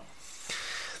 blah, blah.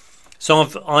 So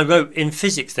I wrote, in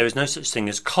physics there is no such thing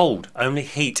as cold, only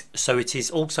heat. So it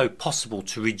is also possible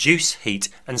to reduce heat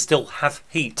and still have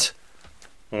heat.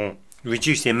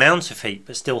 Reduce the amount of heat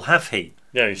but still have heat.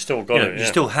 Yeah, you still got it. You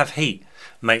still have heat.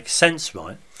 Makes sense,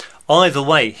 right? Either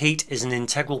way, heat is an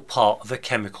integral part of a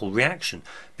chemical reaction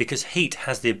because heat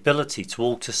has the ability to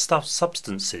alter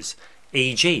substances,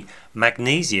 e.g.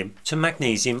 magnesium to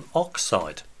magnesium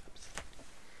oxide.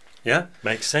 Yeah?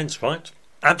 Makes sense, right?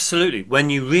 Absolutely. When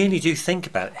you really do think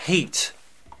about it, heat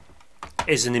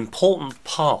is an important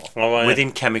part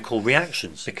within chemical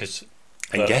reactions. Because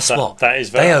and guess what? That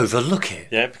is they overlook it.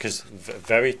 Yeah, because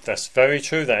that's very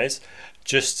true. That is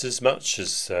just as much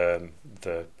as the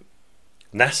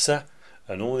NASA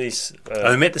and all these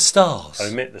omit the stars.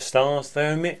 Omit the stars. They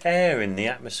omit air in the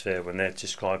atmosphere when they're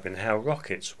describing how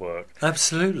rockets work.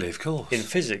 Absolutely, of course. In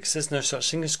physics, there's no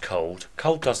such thing as cold.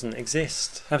 Cold doesn't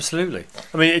exist. Absolutely.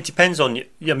 I mean, it depends on you.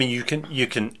 I mean, you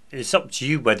can. It's up to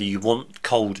you whether you want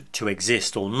cold to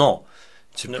exist or not.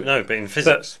 No, but in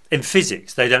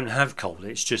physics, they don't have cold.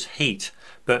 It's just heat.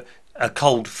 But a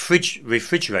cold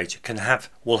refrigerator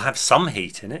will have some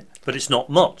heat in it, but it's not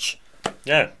much.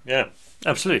 Yeah.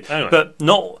 Absolutely. Anyway. But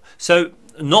not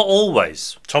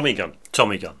always. Tommy gun.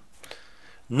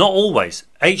 Not always.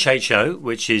 HHO,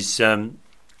 which is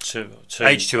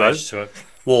H2O,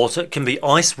 water, can be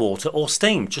ice water or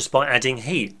steam just by adding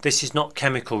heat. This is not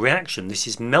chemical reaction. This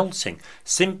is melting.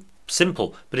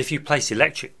 Simple. But if you place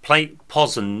electric plate,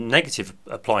 positive and negative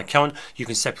apply current, you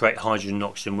can separate hydrogen and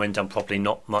oxygen. When done properly,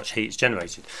 not much heat is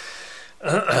generated.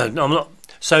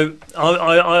 So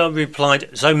I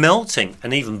replied, so melting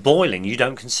and even boiling, you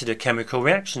don't consider chemical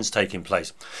reactions taking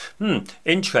place.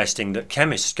 Interesting that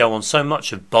chemists go on so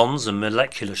much of bonds and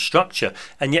molecular structure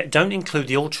and yet don't include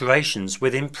the alterations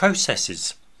within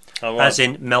processes, as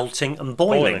in melting and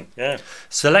boiling. Yeah.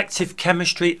 Selective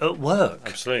chemistry at work.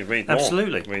 Absolutely.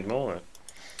 Read more.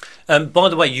 By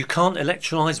the way, you can't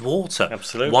electrolyse water.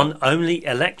 Absolutely. One only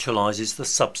electrolyses the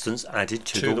substance added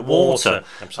to the water.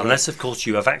 Unless, of course,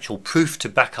 you have actual proof to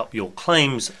back up your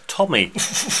claims. Tommy,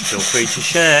 feel free to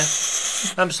share.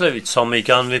 Absolutely. Tommy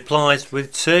Gunn replies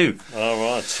with 2. All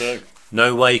right, 2.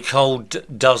 No way cold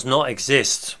does not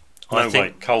exist. No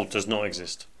way cold does not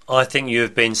exist. I think you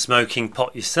have been smoking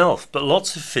pot yourself. But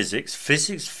lots of physicists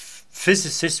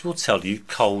will tell you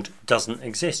cold doesn't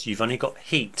exist. You've only got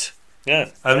heat.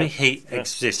 Yeah. Only heat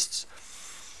exists.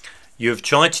 You have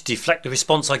tried to deflect the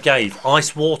response I gave.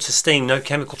 Ice, water, steam, no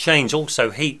chemical change. Also,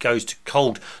 heat goes to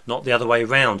cold, not the other way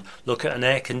around. Look at an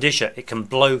air conditioner. It can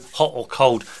blow hot or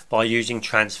cold by using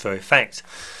transfer effect.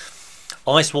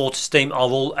 Ice, water, steam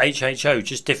are all HHO,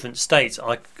 just different states.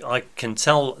 I can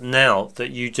tell now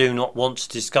that you do not want to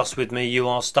discuss with me. You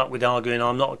are stuck with arguing.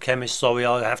 I'm not a chemist. Sorry,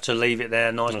 I have to leave it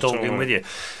there. Nice talking with you.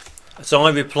 So I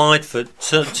replied for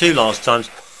 2 last times.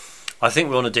 I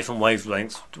think we're on a different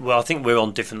wavelength. Well, I think we're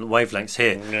on different wavelengths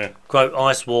here. Yeah. Quote,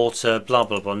 ice, water, blah,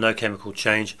 blah, blah, no chemical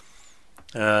change.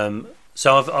 So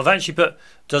I've actually put,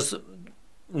 does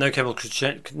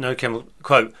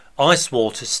quote, ice,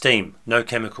 water, steam, no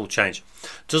chemical change.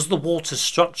 Does the water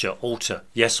structure alter?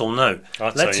 Yes or no?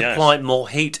 Let's apply more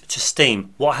heat to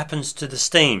steam. What happens to the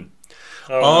steam?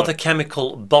 Are the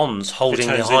chemical bonds holding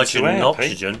the hydrogen and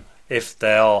oxygen, if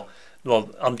they are...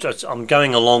 Well, I'm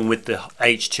going along with the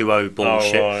H2O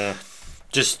bullshit,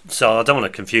 just so I don't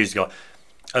want to confuse the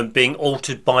guy. Being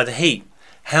altered by the heat.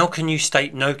 how can you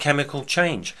state no chemical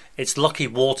change? It's lucky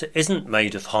water isn't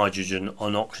made of hydrogen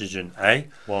and oxygen, eh?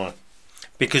 Why?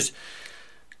 Because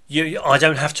I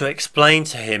don't have to explain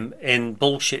to him in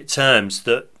bullshit terms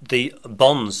that the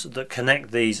bonds that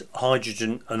connect these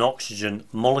hydrogen and oxygen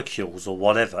molecules or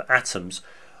whatever atoms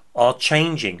are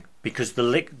changing, because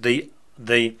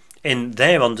in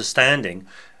their understanding,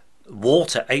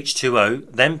 water, H2O,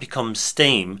 then becomes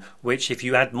steam, which if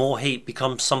you add more heat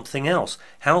becomes something else.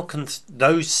 How can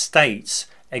those states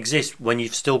exist when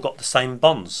you've still got the same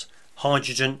bonds?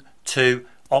 Hydrogen 2,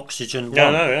 oxygen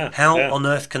 1. How on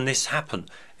earth can this happen?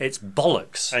 It's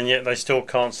bollocks. And yet they still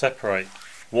can't separate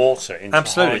water into hydrogen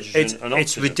and oxygen.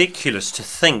 It's ridiculous to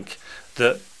think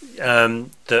that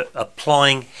that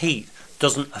applying heat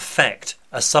doesn't affect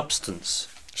a substance.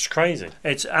 It's crazy.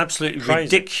 It's absolutely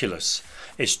ridiculous.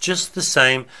 It's just the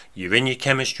same. You're in your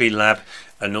chemistry lab,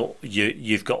 and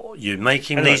you're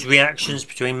making these reactions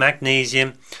between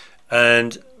magnesium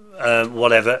and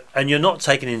whatever, and you're not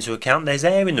taking into account there's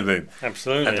air in the room.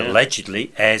 Absolutely. And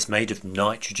allegedly, air's made of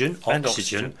nitrogen,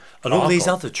 oxygen, and all these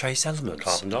other trace elements.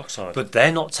 Carbon dioxide. But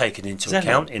they're not taken into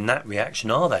account in that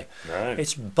reaction, are they? No.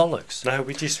 It's bollocks. No,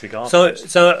 we disregard.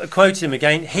 So quoting him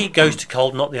again: heat goes to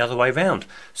cold, not the other way round.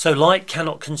 So light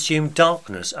cannot consume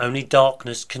darkness. Only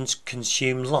darkness can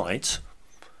consume light.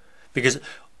 Because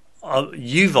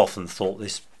you've often thought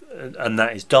this, and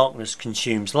that is darkness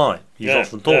consumes light. You've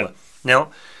often thought that.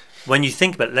 Now, when you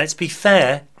think about it, let's be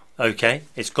fair, okay?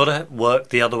 It's got to work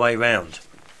the other way round,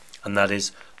 and that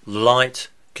is light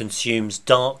consumes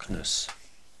darkness.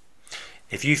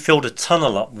 If you filled a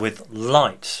tunnel up with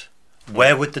light,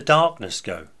 where would the darkness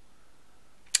go?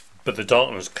 But the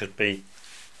darkness could be.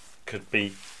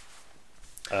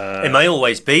 It may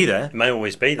always be there. It may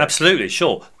always be there. Absolutely,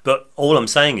 sure. But all I'm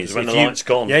saying is, when the light's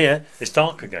gone, it's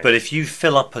dark again. But if you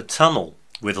fill up a tunnel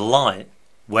with light,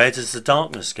 where does the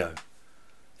darkness go?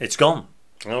 It's gone.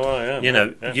 Oh, yeah. You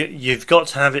know, you've got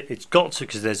to have it. It's got to,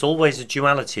 because there's always a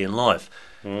duality in life.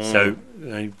 So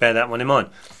bear that one in mind.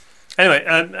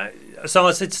 Anyway, so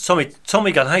I said to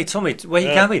Tommy going, hey, Tommy, where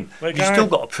you going? You've still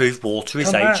got to prove water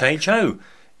is HHO.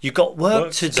 You've got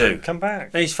work to do. Come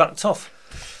back. And he's fucked off.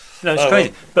 No, it's crazy.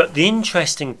 Well. But the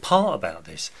interesting part about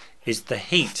this is the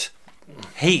heat.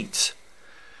 Heat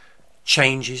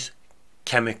changes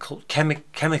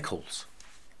chemicals.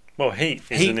 Well, heat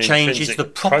changes the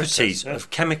properties of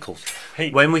chemicals.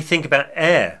 Heat. When we think about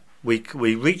air, we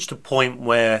reached a point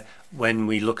where, when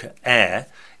we look at air,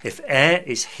 if air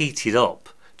is heated up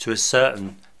to a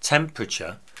certain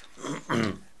temperature,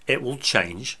 it will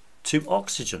change to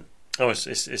oxygen. Oh,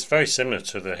 it's very similar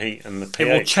to the heat and the pH. It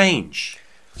will change.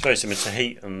 It's very similar to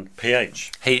heat and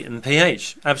pH. Heat and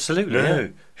pH, absolutely.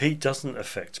 No, heat doesn't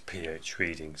affect pH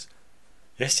readings.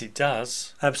 Yes, it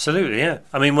does. Absolutely, yeah.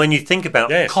 I mean, when you think about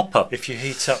copper, if you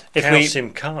heat up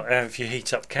calcium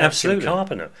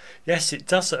carbonate, yes, it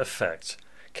does affect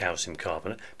calcium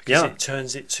carbonate, because it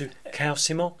turns it to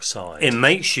calcium oxide. It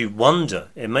makes you wonder.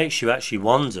 It makes you actually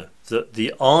wonder that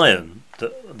the iron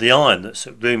that's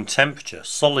at room temperature,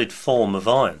 solid form of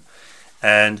iron,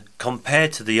 and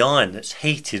compared to the iron that's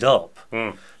heated up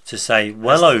to say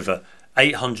well over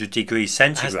 800 degrees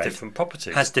centigrade,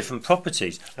 has different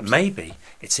properties. Maybe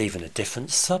it's even a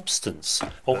different substance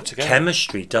altogether.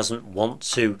 Chemistry doesn't want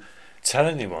to tell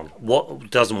anyone.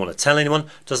 Doesn't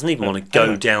even want to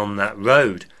go down that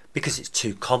road, because it's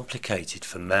too complicated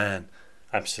for man.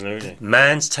 Absolutely.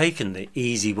 Man's taken the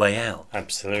easy way out.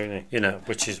 Absolutely. You know,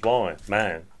 which is why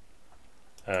man,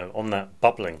 on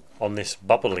this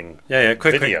bubbling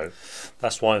video,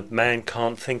 that's why man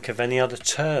can't think of any other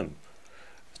term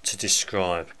to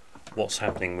describe what's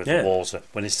happening with water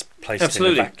when it's placed in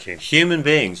a vacuum. Human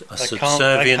beings are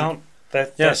subservient.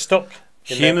 They're stuck.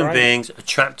 Human beings are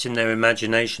trapped in their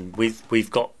imagination.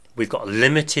 We've got a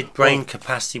limited brain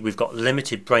capacity. We've got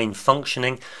limited brain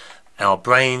functioning. Our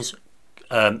brains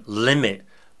limit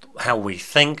how we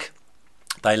think.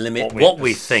 They limit what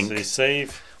we think,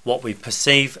 what we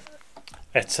perceive.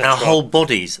 Our whole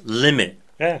bodies limit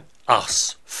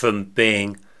us from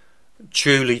being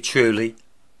truly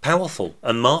powerful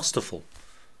and masterful.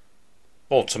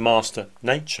 Or to master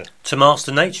nature.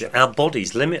 Our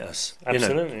bodies limit us.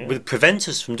 Absolutely. Would prevent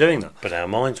us from doing that. But our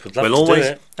minds would love to do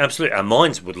it. Absolutely. Our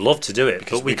minds would love to do it,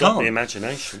 because but we can't. Got the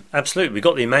imagination. Absolutely. We've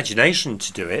got the imagination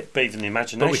to do it. But even the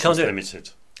imagination is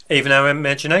limited. Even our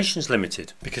imagination's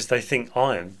limited. Because they think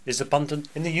iron is abundant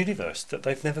in the universe that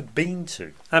they've never been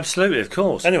to. Absolutely, of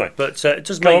course. Anyway. But it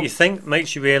does make you think,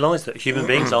 makes you realise that human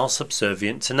beings are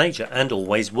subservient to nature and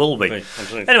always will be.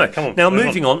 Absolutely. Anyway, come on, now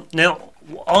moving on. Now,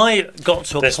 I got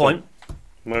to a point...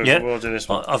 We'll do this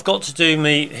one. I've got to do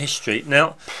me history.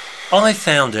 Now, I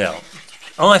found out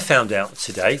I found out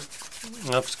today.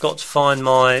 I've got to find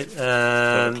my.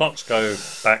 The clocks go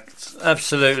back.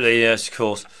 Absolutely, yes, of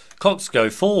course. Clocks go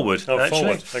forward. Oh, actually.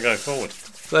 forward. They go forward.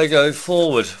 They go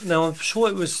forward. Now I'm sure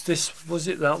it was this. Was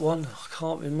it that one? I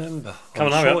can't remember. Come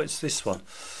I'm on, sure it's this one.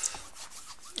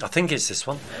 I think it's this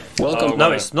one. Welcome. Oh, No,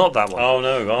 right. it's not that one. Oh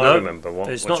no, I remember what.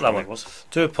 It's which not that one one. it was.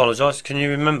 Do apologise. Can you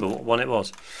remember what one it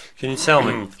was? Can you tell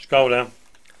me? Scroll down.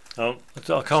 Oh, I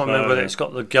can't remember whether it's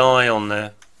got the guy on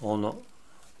there or not.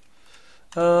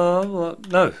 Well,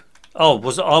 no. Oh,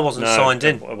 I wasn't no, signed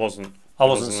in. It wasn't. I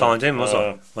wasn't signed in, was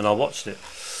I? When I watched it.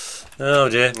 Oh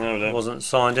dear. No, no. I wasn't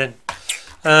signed in.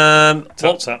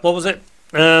 Tap. What was it?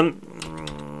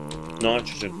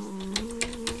 Nitrogen.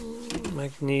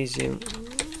 Magnesium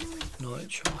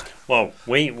nitride. Well,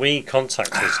 we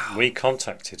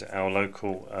contacted our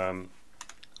local.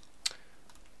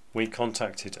 We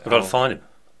contacted. I've got to find him.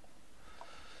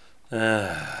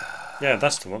 Yeah,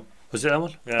 that's the one. Was it that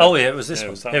one? Yeah. Oh yeah, it was this Yeah, it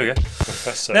one. was that Here we go.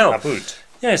 Professor Now- Aboud.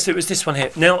 Yes, it was this one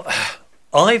here. Now,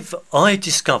 I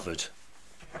discovered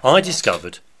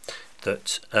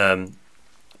that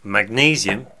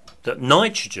that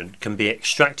nitrogen can be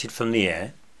extracted from the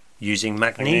air using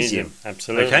magnesium.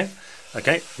 Absolutely.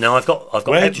 Okay. Now I've got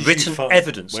written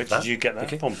evidence Where of that. did you get that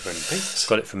Okay. from, Pete?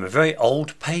 Got it from a very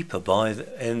old paper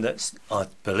and that's I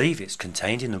believe it's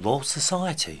contained in the Royal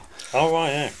Society. Oh right,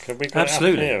 yeah. Could we got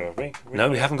Absolutely. it up here, have we? No,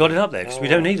 we haven't got it up there because we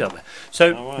Oh, don't right. need it up there.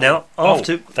 So Oh, right. now Oh,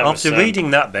 after that was,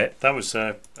 reading that bit, That was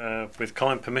with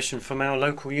kind permission from our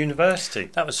local university.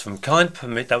 that was from kind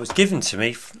permit. That was given to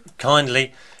me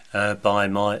kindly by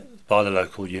the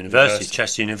local university,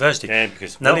 Chester University. Yeah,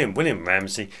 because No. William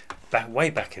Ramsey, way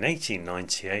back in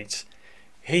 1898,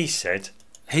 he said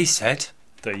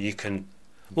that you can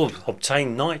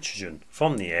obtain nitrogen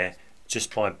from the air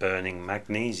just by burning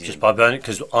magnesium. Just by burning,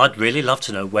 because I'd really love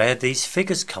to know where these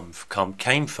figures came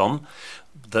from.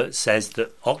 That says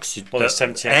that oxygen, Well, that it's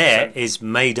 78%. air is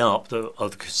made up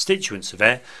of the constituents of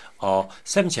air are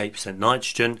 78%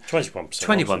 nitrogen, 21%.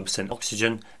 21%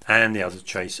 oxygen, and the other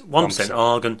trace 1%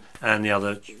 argon, and the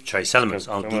other trace elements.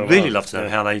 I'd Well, really love to know yeah.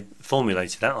 how they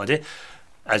formulated that idea.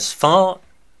 As far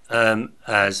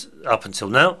as up until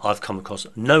now, I've come across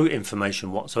no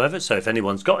information whatsoever. So if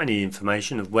anyone's got any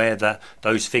information of where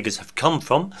those figures have come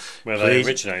from, Where they please-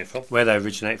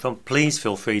 originate from. please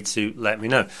feel free to let me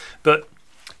know. But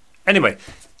anyway,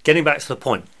 getting back to the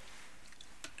point,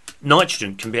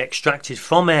 nitrogen can be extracted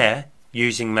from air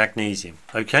using magnesium.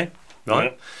 Okay,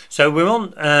 right. Yeah. So we're on.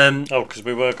 Because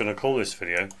we were going to call this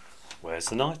video, Where's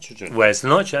the Nitrogen? Where's the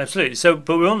nitrogen? Absolutely. So,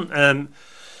 but we're on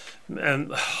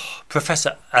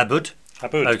Professor Aboud.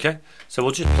 Aboud. Okay. So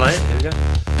we'll just play it. Here we go.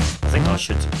 I think I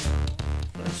should.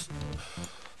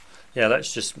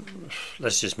 Let's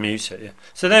just mute it. Yeah.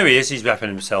 So there he is. He's wrapping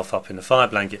himself up in the fire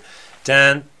blanket.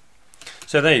 Dan.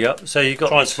 So there you go. So you got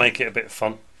Trying to make it a bit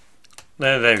fun.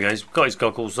 there we go. He's got his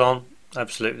goggles on.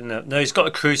 Absolutely. No, he's got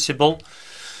a crucible.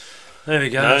 There we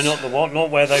go. No, not the what? Not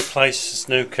where they place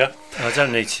snooker. I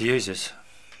don't need to use this.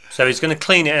 So he's going to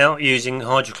clean it out using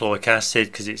hydrochloric acid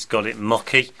because it's got it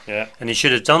mucky. Yeah, And he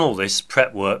should have done all this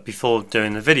prep work before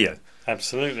doing the video.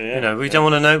 absolutely. Yeah. You know, we don't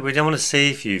want to know. We don't want to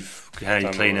see how you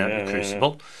Done clean all, out yeah, your yeah,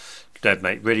 crucible. They'd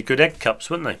make really good egg cups,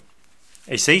 wouldn't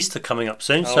they? It's Easter coming up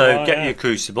soon, Oh, so right, get yeah. your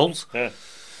crucibles. Yeah.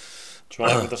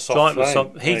 Try it with a soft Try it with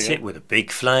flame. heat it with a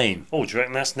big flame. Oh, do you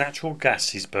reckon that's natural gas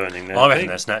he's burning there? I reckon Pete?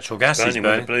 that's natural gas. He's burning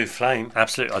with burning. a blue flame.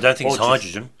 Absolutely. I don't think Or it's just-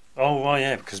 hydrogen. Oh, right,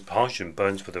 yeah, because hydrogen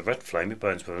burns with a red flame. It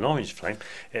burns with an orange flame.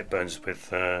 It burns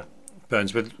with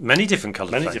Burns with many different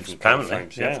coloured many flames. different colour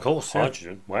apparently. flames. Yeah, of course. Yeah.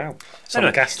 Hydrogen. Wow. Some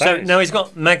Anyway, gas. so that is. now he's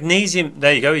got magnesium.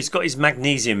 There you go. He's got his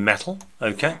magnesium metal.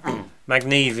 Okay,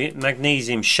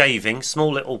 magnesium shavings,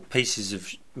 small little pieces of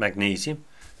magnesium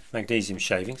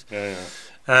shavings, Yeah.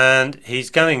 and he's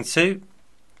going to.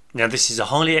 Now this is a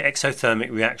highly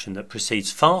exothermic reaction that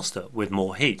proceeds faster with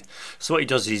more heat. So what he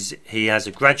does is he has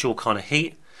a gradual kind of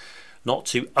heat, not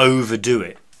to overdo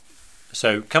it.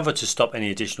 So cover to stop any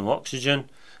additional oxygen,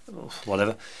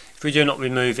 whatever. If we do not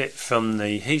remove it from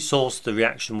the heat source, the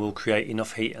reaction will create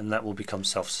enough heat and that will become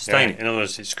self-sustaining. In other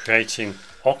words, it's creating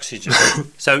oxygen,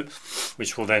 So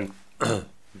which will then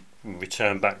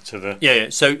return back to the. yeah.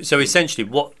 So essentially,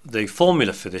 what the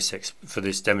formula for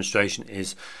this demonstration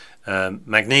is: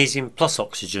 magnesium plus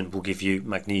oxygen will give you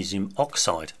magnesium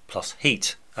oxide plus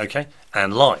heat. Okay,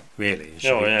 and light. Really, it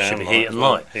should be heat and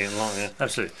light. Heat and light. Yeah.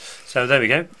 Absolutely. So there we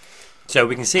go. So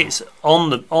we can see it's on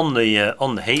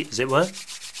the heat, as it were,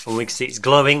 and we can see it's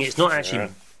glowing. It's not actually,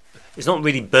 it's not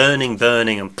really burning,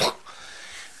 and,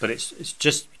 but it's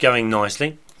just going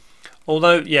nicely.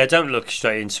 Although, yeah, don't look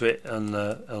straight into it on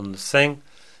the thing.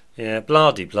 Yeah,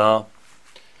 blah de blah.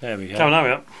 There we go. Oh, no,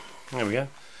 yeah. There we go.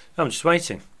 I'm just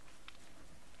waiting.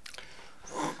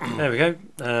 There we go,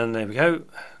 and there we go.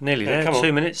 Nearly there. come on.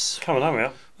 2 minutes. Come on, we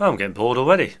are. Well, I'm getting bored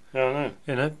already. Yeah, I know.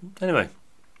 You know. Anyway,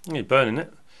 you're burning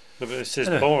it. No, but it's just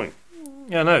Anyway. boring.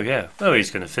 Yeah, I know. Yeah. Oh,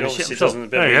 he's going to He finish obviously it. I'm sure. doesn't.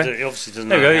 There you go. He obviously doesn't.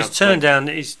 There we know go. how He's to turned make- down.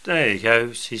 There you go.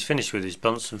 He's finished with his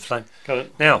Bunsen flame. Got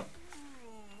it. Now,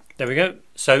 there we go.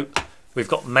 So we've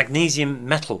got magnesium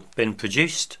metal been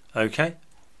produced. Okay.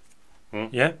 Hmm.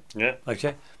 Yeah. Yeah.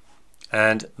 Okay.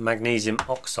 And magnesium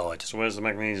oxide. So where's the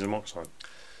magnesium oxide?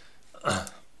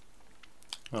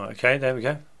 Right, okay, there we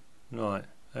go. Right,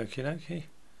 okie dokie.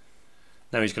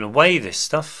 Now he's going to weigh this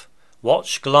stuff.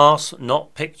 Watch glass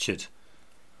not pictured.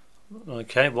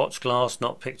 Okay, watch glass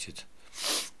not pictured.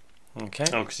 Okay.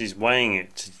 Oh, because he's weighing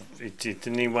it.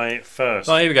 Didn't he weigh it first?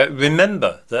 Right, here we go.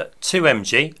 Remember that 2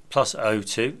 mg plus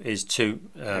O2 is 2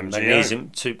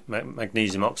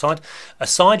 magnesium oxide. A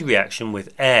side reaction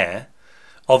with air,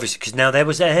 obviously, because now there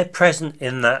was air present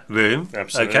in that room.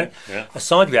 Absolutely. Okay. Yeah. A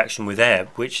side reaction with air,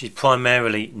 which is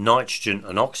primarily nitrogen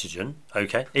and oxygen.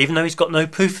 Okay. Even though he's got no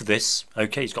proof of this.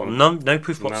 Okay. He's got no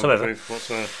proof whatsoever. No proof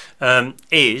whatsoever.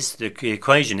 Is the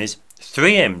equation is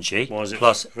 3 mg Why is it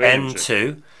plus 3 mg?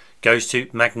 N2 goes to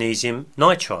magnesium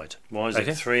nitride. Why is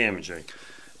Okay. it 3 mg?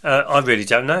 I really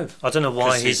don't know. I don't know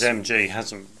why Because his he's mg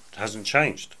hasn't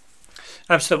changed.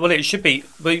 absolutely. Well, it should be.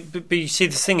 But you see,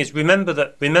 the thing is, remember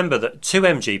that 2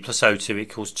 mg plus O2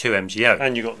 equals 2 MgO.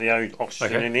 And you got the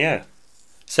oxygen Okay. in the air.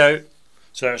 So,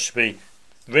 So that should be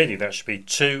 2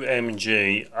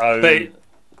 mg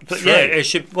but Three. yeah, it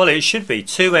should. Well, it should be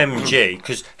 2 mg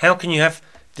because how can you have?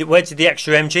 Where did the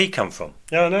extra mg come from?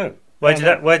 Yeah, I know. Where I did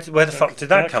know. that? Where the fuck did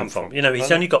that come from? from? You know,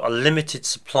 he's I only got a limited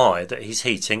supply that he's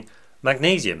heating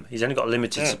magnesium. He's only got a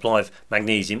limited Yeah. supply of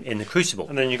magnesium in the crucible,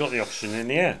 And then you got the oxygen in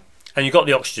the air. and you've got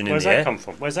the oxygen in Where's the that air. come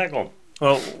from? Where's that gone?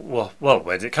 Well,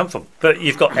 where did it come from? But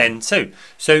you've got N2.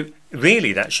 So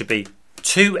really that should be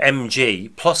 2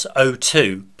 mg plus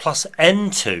O2 plus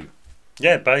N2.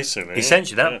 Yeah, basically.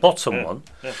 Essentially, that yeah, bottom yeah, one,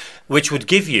 yeah. which would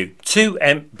give you 2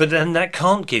 m, but then that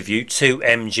can't give you 2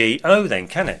 MgO then,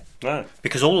 can it? No.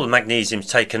 Because all the magnesium's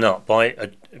taken up by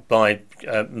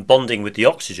bonding with the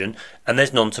oxygen, and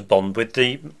there's none to bond with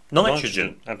the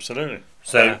nitrogen. Absolutely.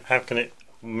 So- how can it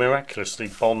miraculously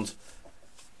bond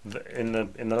in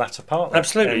the latter part?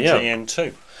 Absolutely, yeah.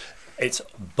 MgN2. It's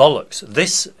bollocks.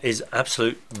 This is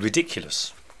absolute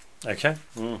ridiculous. Okay,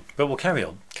 but we'll carry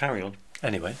on. Carry on.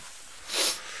 Anyway,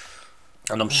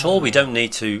 and I'm sure we don't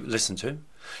need to listen to him.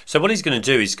 So what he's going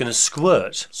to do is going to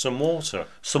squirt Some water.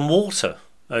 some water.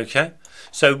 Okay,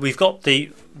 so we've got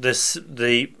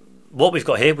what we've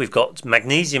got here. We've got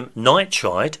magnesium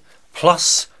nitride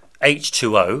plus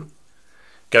H2O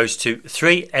goes to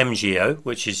 3 MgO,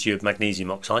 which is your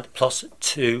magnesium oxide, plus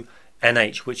 2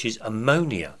 NH, which is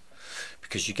ammonia,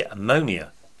 because you get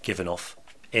ammonia given off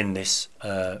in this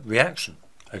reaction.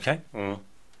 Okay.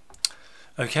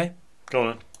 Okay. Go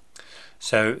on.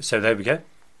 So there we go.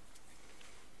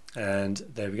 And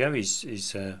there we go. He's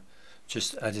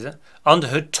just added that.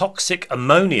 Underhood toxic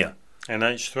ammonia.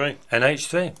 NH3.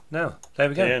 NH3. Now there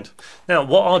we go. The end. Now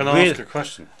what Can I'd I really ask a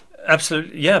question?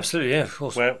 absolutely yeah, of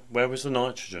course. Where was the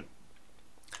nitrogen?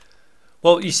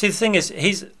 Well, you see, the thing is,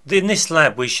 in this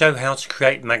lab we show how to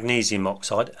create magnesium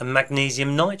oxide and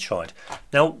magnesium nitride.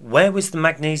 Now, where was the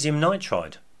magnesium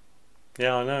nitride?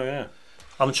 Yeah, I know. Yeah.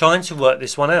 I'm trying to work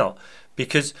this one out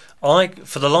because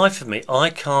for the life of me, I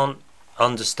can't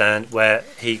understand where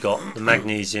he got the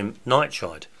magnesium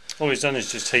nitride. All he's done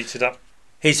is just heated up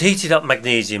He's heated up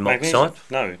magnesium oxide.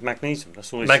 No, magnesium.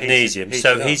 That's all he's Magnesium. heated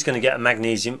So up. he's going to get a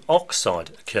magnesium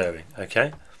oxide occurring.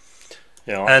 Okay.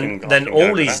 Yeah, I And can then go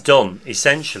all with he's that. done,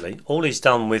 essentially, all he's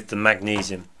done with the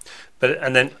magnesium,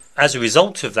 and then as a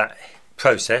result of that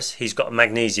process, he's got a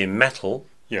magnesium metal.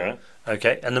 Yeah.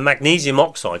 Okay, and the magnesium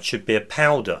oxide should be a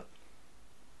powder.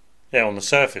 Yeah, on the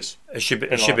surface. It should be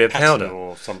Like a patina powder.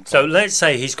 or something. So let's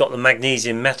say he's got the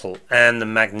magnesium metal and the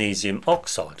magnesium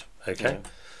oxide. Okay.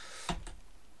 Yeah.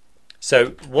 So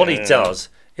what he Yeah. does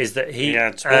is that he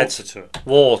adds adds water to it.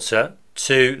 water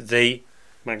to the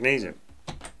Magnesium.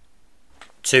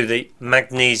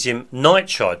 magnesium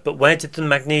nitride. But where did the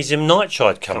magnesium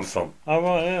nitride come from? Oh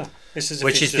right, yeah. This is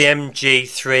Which is the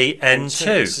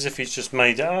Mg3N2. It's as if he's just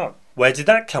made it up. Where did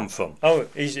that come from? Oh,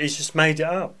 he's just made it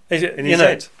up Is it, in you his know,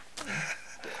 head.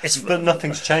 it's But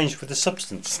nothing's changed with the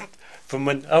substance from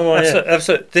when. Oh right, absolute, yeah.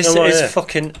 absolute. This Oh, right, is yeah.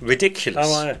 fucking ridiculous.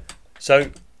 Oh right. So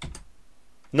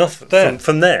nothing There.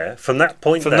 from that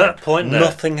point. From there, that point there.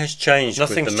 nothing has changed.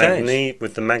 Nothing's with the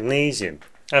with the magnesium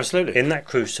Absolutely. in that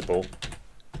crucible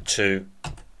to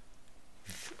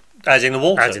Adding the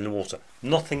water. add in the water.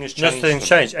 Nothing has changed. Nothing's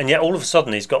changed. And yet all of a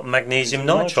sudden he's got magnesium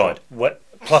Magnesium nitride.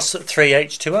 plus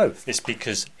 3H2O. It's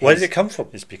because Where did it come from?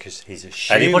 It's because he's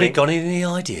assuming. Anybody got any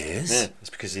ideas? Yeah, it's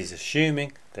because he's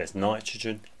assuming there's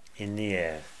nitrogen in the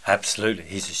air. Absolutely,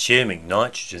 he's assuming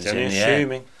nitrogen's He's in only the air.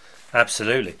 assuming.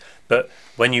 Absolutely, but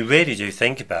when you really do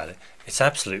think about it, it's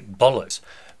absolute bollocks,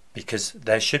 because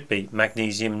there should be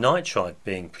magnesium nitride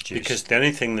being produced. Because the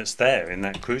only thing that's there in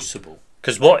that crucible.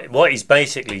 Because what he's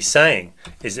basically saying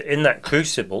is that in that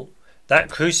crucible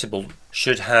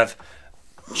shouldn't have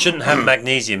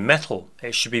magnesium metal.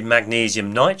 It should be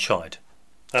magnesium nitride.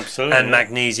 Absolutely. And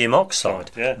magnesium oxide.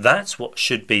 Yeah. That's what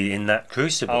should be in that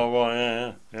crucible. Oh,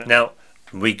 right, yeah. Now,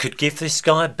 we could give this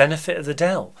guy a benefit of the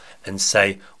doubt and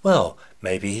say, well,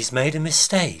 maybe he's made a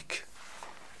mistake.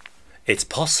 It's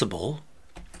possible.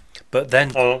 But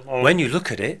then, when you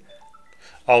look at it...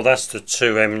 Oh, that's the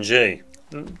 2mg.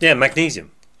 Yeah,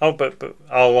 magnesium. Oh,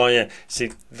 well, yeah.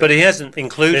 See, but he hasn't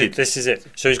included... This is it.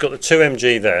 So he's got the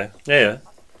 2mg there. Yeah.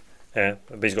 Yeah,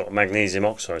 but he's got magnesium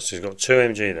oxide, so he's got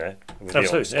 2mg there.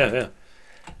 Absolutely, yeah.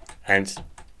 And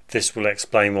this will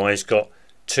explain why he's got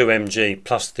 2mg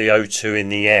plus the O2 in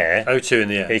the air. O2 in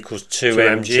the air equals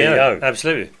 2mgO.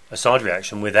 Absolutely. A side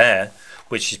reaction with air,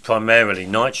 which is primarily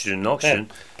nitrogen and oxygen.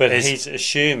 Yeah, but he's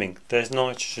assuming there's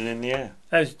nitrogen in the air.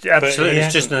 Absolutely,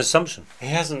 it's just an assumption. He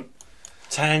hasn't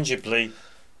tangibly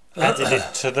added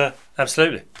it to the...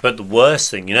 Absolutely. But the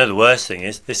worst thing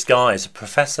is this guy is a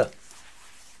professor.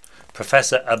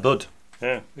 Professor Abud.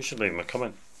 Yeah, we should leave him a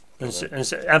comment.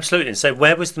 Absolutely, and say,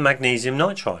 where was the magnesium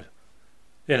nitride?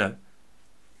 You know.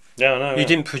 Yeah, I know. You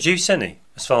didn't produce any,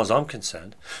 as far as I'm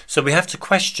concerned. So we have to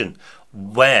question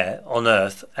where on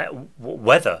earth,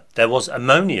 whether there was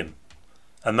ammonia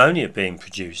being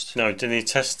produced. No, didn't he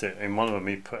test it? In one of them,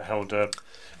 he held a...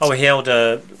 Oh, he held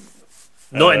a...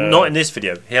 Not in this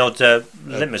video. He held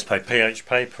litmus paper. pH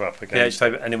paper up against... pH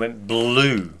paper, and it went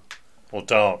blue. Or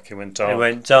dark. It went dark. It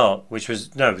went dark, which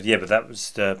was... No, yeah, but that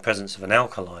was the presence of an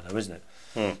alkali, though, isn't it?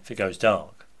 If it goes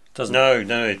dark. Doesn't it?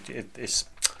 No, it's...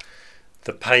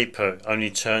 The paper only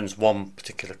turns one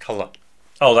particular colour.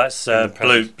 Oh, that's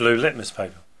blue litmus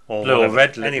paper. Or blue whatever. or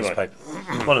red litmus paper.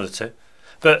 One of the two.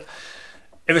 But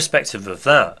irrespective of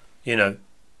that, you know,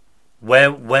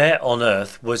 where on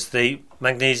earth was the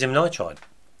magnesium nitride?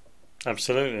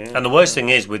 Absolutely. Yeah. And the worst thing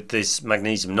is with this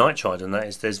magnesium nitride, and that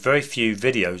is there's very few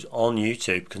videos on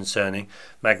YouTube concerning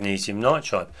magnesium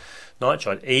nitride.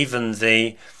 Even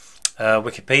the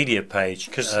Wikipedia page,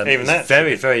 because even that's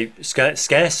very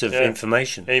scarce of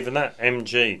information. Even that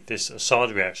Mg, this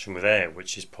side reaction with air,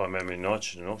 which is primarily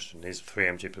nitrogen and oxygen, is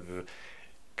 3Mg,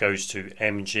 goes to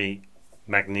Mg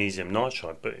magnesium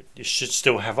nitride, but it should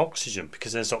still have oxygen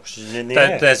because there's oxygen in the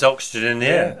air. There's oxygen in the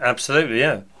air, absolutely,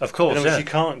 yeah, of course. In other words, you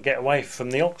can't get away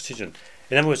from the oxygen.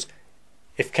 In other words,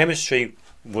 if chemistry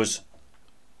was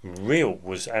real,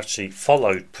 was actually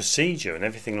followed procedure and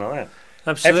everything like that,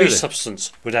 absolutely, every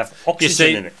substance would have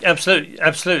oxygen in it.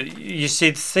 Absolutely. You see,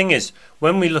 the thing is,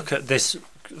 when we look at this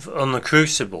on the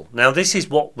crucible, now this is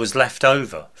what was left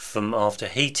over from after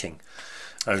heating.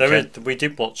 Okay. We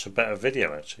did watch a better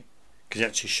video actually, because it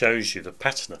actually shows you the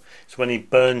patina. So when he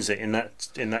burns it in that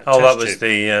oh, test that was tube,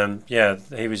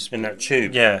 the he was in that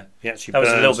tube. Yeah, he actually that was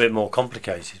a little bit more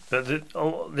complicated. But the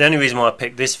only reason why I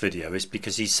picked this video is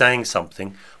because he's saying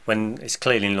something when it's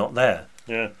clearly not there.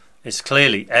 Yeah. It's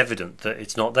clearly evident that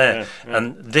it's not there. Yeah, yeah.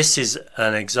 And this is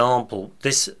an example,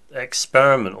 this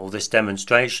experiment or this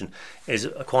demonstration is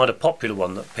quite a popular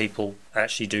one that people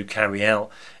actually do carry out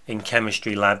in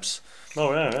chemistry labs.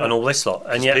 Oh, yeah. And all this lot.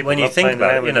 And yet when you think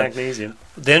about it, you know, magnesium.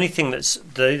 the only thing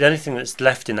that's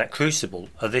left in that crucible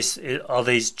are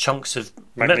these chunks of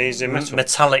magnesium metal,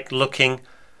 metallic looking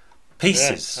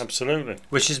pieces. Yeah, absolutely.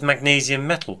 Which is magnesium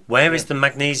metal. Where is the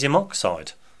magnesium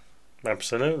oxide?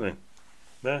 Absolutely.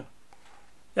 Yeah.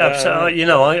 Yeah, so, you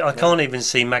know, I can't even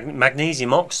see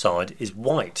magnesium oxide is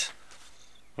white.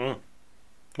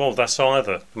 Well, that's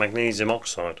either magnesium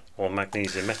oxide or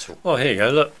magnesium metal. Oh, here you go,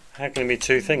 look. How can it be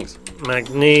two things?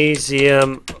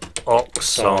 Magnesium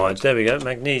oxide. There we go,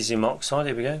 magnesium oxide,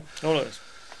 here we go. Oh, look.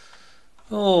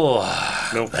 Oh,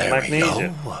 milk there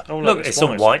magnesium. We go. Oh, look, it's a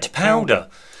white powder.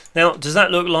 Now, does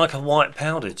that look like a white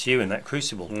powder to you in that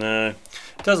crucible? No.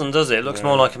 It doesn't, does it? It looks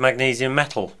more like a magnesium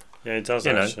metal. Yeah, it does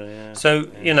actually. Yeah. So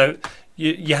you know,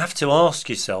 you have to ask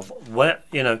yourself where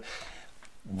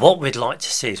what we'd like to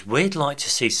see is we'd like to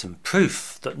see some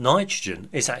proof that nitrogen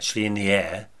is actually in the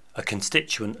air, a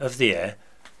constituent of the air.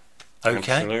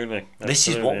 Okay, absolutely. This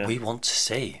is what we want to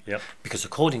see. Yep. Because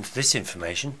according to this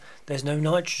information, there's no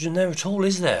nitrogen there at all,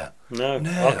 is there? No,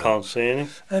 I can't see any.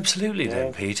 Absolutely,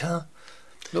 then, Peter.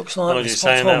 Looks like you're spot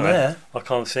saying on there. I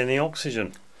can't see any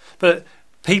oxygen. But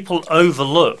people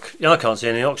overlook. I can't see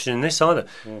any oxygen in this either.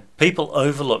 People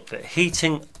overlook that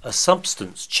heating a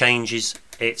substance changes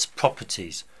its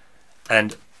properties,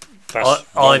 and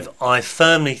I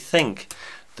firmly think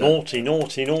that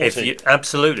naughty. if you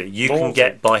absolutely you can Naughty.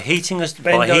 get by heating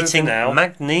now,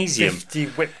 magnesium, 50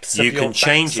 whips you of your can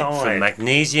change it backside. from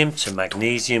magnesium to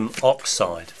magnesium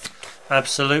oxide.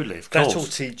 Absolutely, of That'll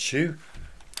course. teach you.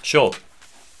 Sure.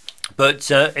 But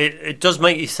it does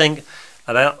make you think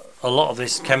about a lot of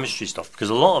this chemistry stuff, because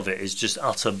a lot of it is just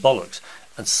utter bollocks.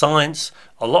 And science,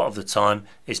 a lot of the time,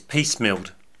 is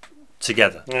piecemealed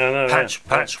together.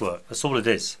 Patchwork. That's all it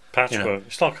is. Patchwork. You know.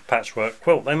 It's like a patchwork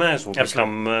quilt. They may as well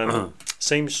become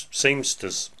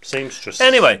seamstresses.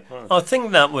 Anyway, Right. I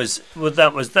think that's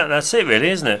it, really,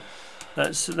 isn't it?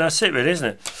 That's it, really, isn't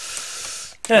it?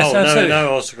 Yes,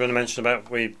 no. I was going to mention about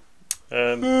the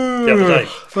other day.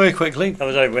 Very quickly. The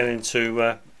other day, we went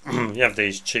into. You have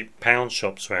these cheap pound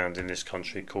shops around in this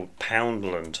country called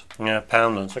Poundland. Yeah,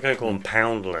 Poundland. They're going to call them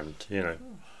Poundland. You know,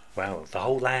 wow, the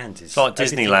whole land is It's like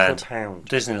everything Disneyland. for a pound.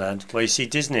 Disneyland, where you see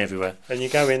Disney everywhere. And you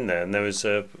go in there, and there was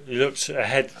you looked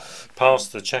ahead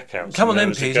past the checkouts. Come on and there in,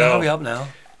 was a Peter. girl Hurry up now.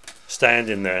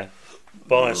 standing there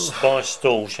by a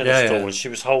stall. She had a stall, Yeah. and she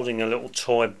was holding a little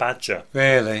toy badger.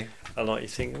 Really? And like you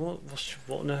think, what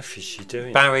on earth is she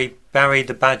doing? Barry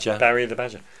the Badger. Barry the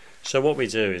badger. So what we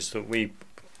do is that we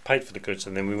paid for the goods,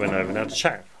 and then we went over and had a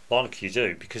chat, like you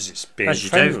do, because it's being As you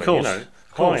do, friendly. of course. You know,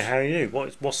 Of course. hi, how are you?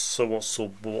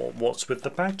 What's with the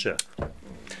badger? Of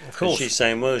course. And she's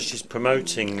saying, well, she's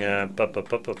promoting. Blah, blah, blah,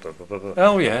 blah, blah, blah, blah, blah.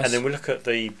 Oh, yes. And then we look at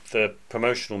the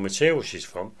promotional material she's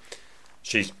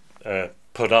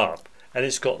put up, and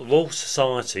it's got the Royal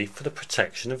Society for the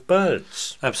Protection of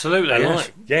Birds. Absolutely, And yes.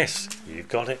 like, yes, you've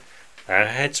got it. Our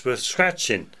heads were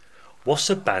scratching. What's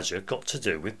a badger got to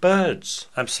do with birds?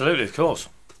 Absolutely, of course.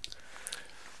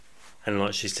 And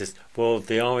like she says, well,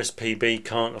 the RSPB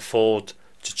can't afford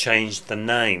to change the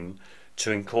name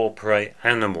to incorporate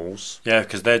animals. Yeah,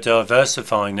 because they're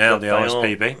diversifying now, the They are-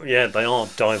 RSPB. Yeah, they are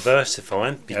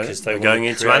diversifying because they're they going want to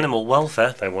into create, animal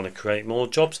welfare. They want to create more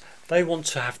jobs. They want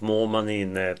to have more money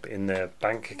in their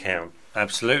bank account.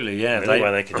 Absolutely, yeah. The only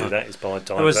way they can do that is by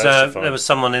There was diversifying. there was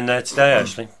someone in there today,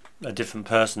 actually, a different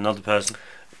person, another person.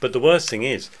 But the worst thing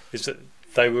is that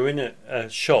they were in a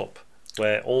shop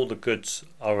where all the goods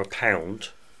are £1,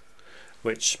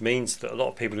 which means that a lot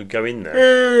of people who go in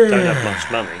there don't have much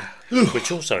money,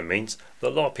 which also means that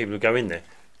a lot of people who go in there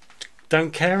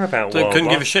don't care about They wildlife. couldn't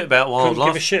give a shit about Couldn't wildlife.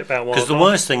 give a shit about wildlife. Because the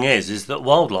worst thing is that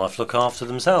wildlife look after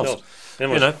themselves. You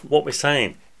know, what we're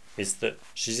saying is that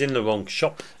she's in the wrong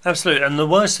shop. Absolutely, and the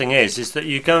worst thing is that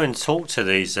you go and talk to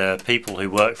these people who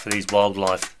work for these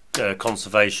wildlife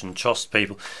conservation trust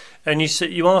people, and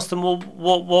you ask them, well,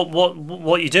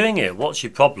 what are you doing here? What's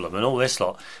your problem? And all this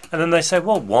lot, and then they say,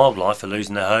 well, wildlife are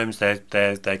losing their homes, they're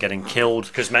getting killed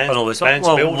Because and all this. man's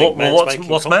Well, building, man's making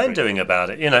what's man concrete. doing about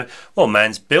it? You know, well,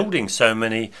 man's building so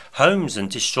many homes and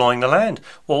destroying the land.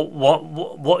 Well,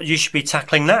 what you should be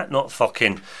tackling that, not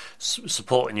fucking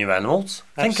supporting your animals.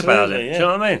 Think about it. Absolutely, yeah. Do you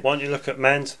know what I mean? Why don't you look at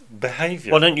man's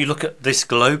behaviour? Why don't you look at this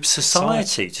globe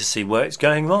society to see where it's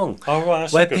going wrong? Oh, right,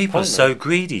 that's a where good people point, are so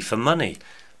greedy for money,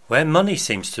 where money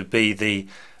seems to be the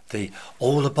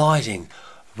all-abiding.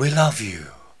 We love you.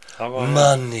 Oh, right.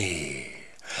 Money,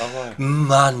 Oh, right.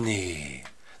 money.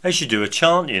 They should do a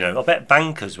chant, you know. I bet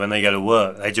bankers, when they go to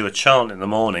work, they do a chant in the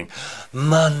morning.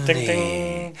 Money, Ding,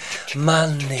 ding.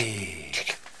 money.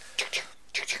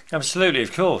 Absolutely,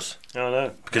 of course. Oh,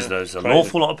 no. Because Yeah, there's an crazy.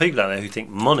 awful lot of people out there who think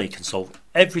money can solve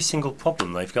every single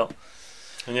problem they've got.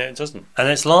 And yet it doesn't. And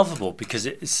it's laughable because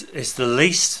it's the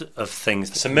least of things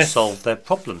that It's a can myth. solve their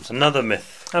problems. Another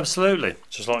myth. Absolutely.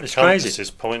 Just like It's compasses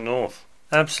crazy. point north.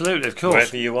 Absolutely, of course.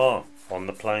 Wherever you are on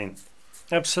the plane,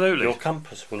 Absolutely. your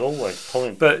compass will always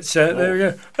point. But there we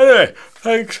go. Anyway,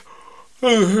 thanks.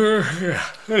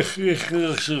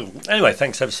 Anyway,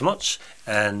 thanks ever so much.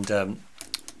 And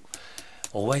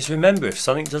always remember, if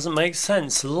something doesn't make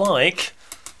sense, like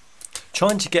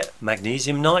trying to get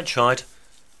magnesium nitride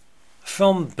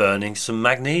from burning some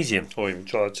magnesium, Or even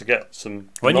try to get some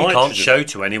when nitrogen. you can't show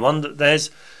to anyone that there's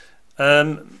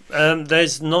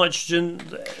nitrogen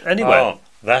anywhere. Oh,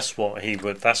 that's what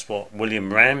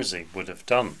William Ramsey would have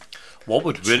done. What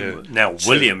would To-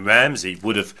 William Ramsey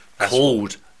would have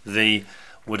called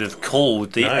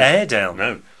the No, air down.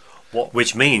 No.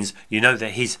 Which means, you know,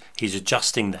 that he's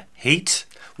adjusting the heat,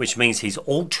 which means he's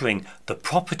altering the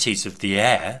properties of the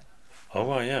air. Oh,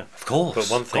 right, yeah. Of course, But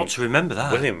one thing, got to remember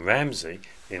that. William Ramsey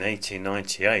in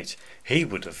 1898, he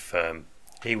would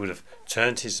have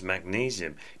turned his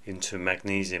magnesium into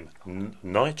magnesium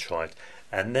nitride,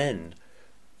 and then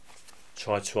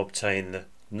tried to obtain the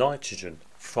nitrogen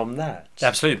from that.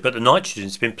 Absolutely, but the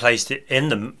nitrogen's been placed in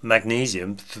the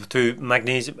magnesium through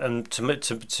magnesium and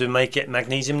to make it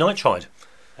magnesium nitride.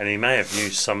 And he may have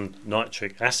used some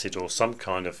nitric acid or some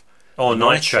kind of Or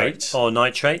nitrate, or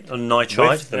nitride.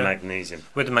 with the magnesium.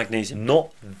 With the magnesium.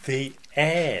 Not the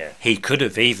air. He could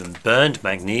have even burned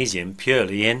magnesium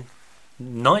purely in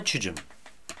nitrogen.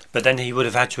 But then he would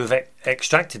have had to have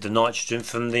extracted the nitrogen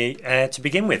from the air to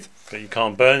begin with. But you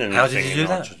can't burn anything. How did he in do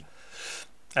nitrogen. that?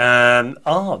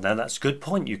 Now that's a good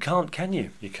point. You can't, can you?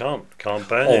 You can't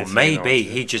burn Or anything.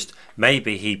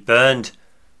 maybe he burned.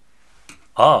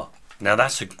 Now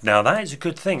that is a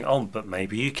good thing. But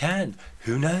maybe you can.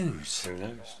 Who knows? Who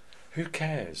knows? Who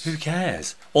cares? Who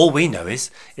cares? All we know is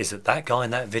that guy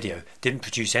in that video didn't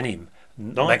produce any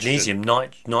magnesium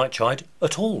nitride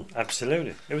at all.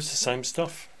 Absolutely. It was the same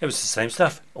stuff. It was the same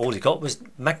stuff. All he got was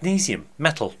magnesium,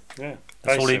 metal. Yeah.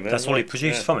 That's all he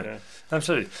produced from it. Yeah.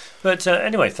 Absolutely. But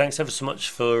anyway, thanks ever so much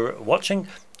for watching.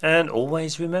 And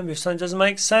always remember, if something doesn't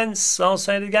make sense, I'll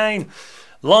say it again.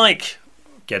 Like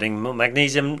getting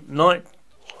magnesium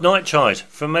nitride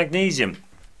from magnesium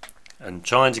and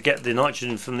trying to get the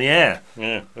nitrogen from the air.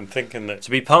 Yeah, and thinking that to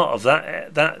be part of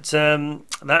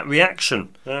that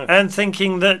reaction, and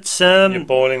thinking that you're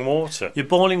boiling water.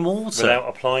 Without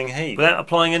applying heat. Without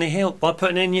applying any heat, by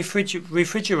putting it in your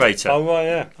refrigerator. Oh right,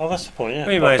 yeah. Oh, that's the point. Yeah.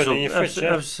 Well, you may as put it in your fridge.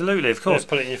 Absolutely, of course. Yeah,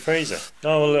 put it in your freezer.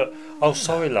 Oh well, look. Oh,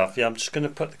 sorry, love. Yeah, I'm just going to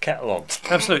put the kettle on.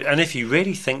 Absolutely. And if you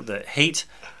really think that heat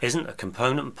isn't a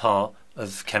component part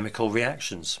of chemical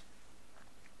reactions.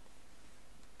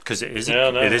 Because it is,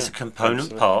 it is a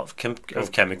component part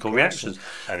of chemical reactions,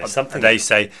 and it's something they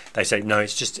say no,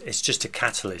 it's just a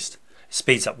catalyst. It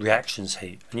speeds up reactions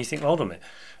heat, and you think, hold on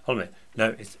a minute,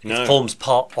 no, it forms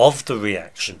part of the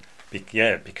reaction.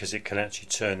 Because it can actually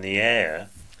turn the air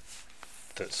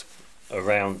that's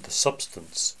around the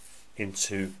substance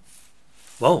into.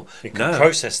 Well, it can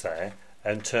process that air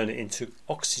and turn it into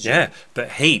oxygen. Yeah,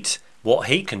 but heat. What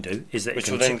heat can do is that which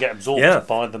will then get absorbed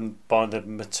by the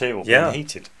material being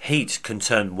heated. Heat can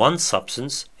turn one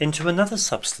substance into another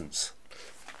substance.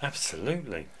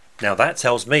 Absolutely. Now that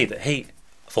tells me that heat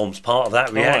forms part of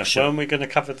that reaction. Right, when are we going to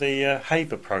cover the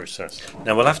Haber process?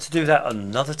 Now we'll have to do that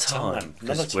another time.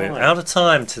 We're out of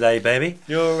time today, baby.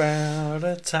 You're out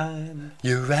of time.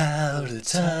 You're out of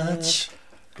touch.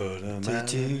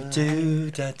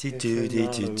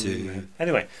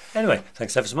 Anyway,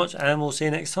 thanks ever so much, and we'll see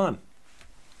you next time.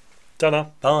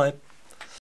 Done. Bye.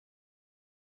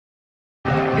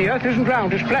 The Earth isn't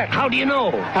round, it's flat. How do you know?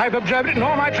 I've observed it in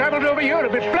all my travels over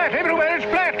Europe. It's flat. Everywhere it's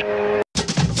flat.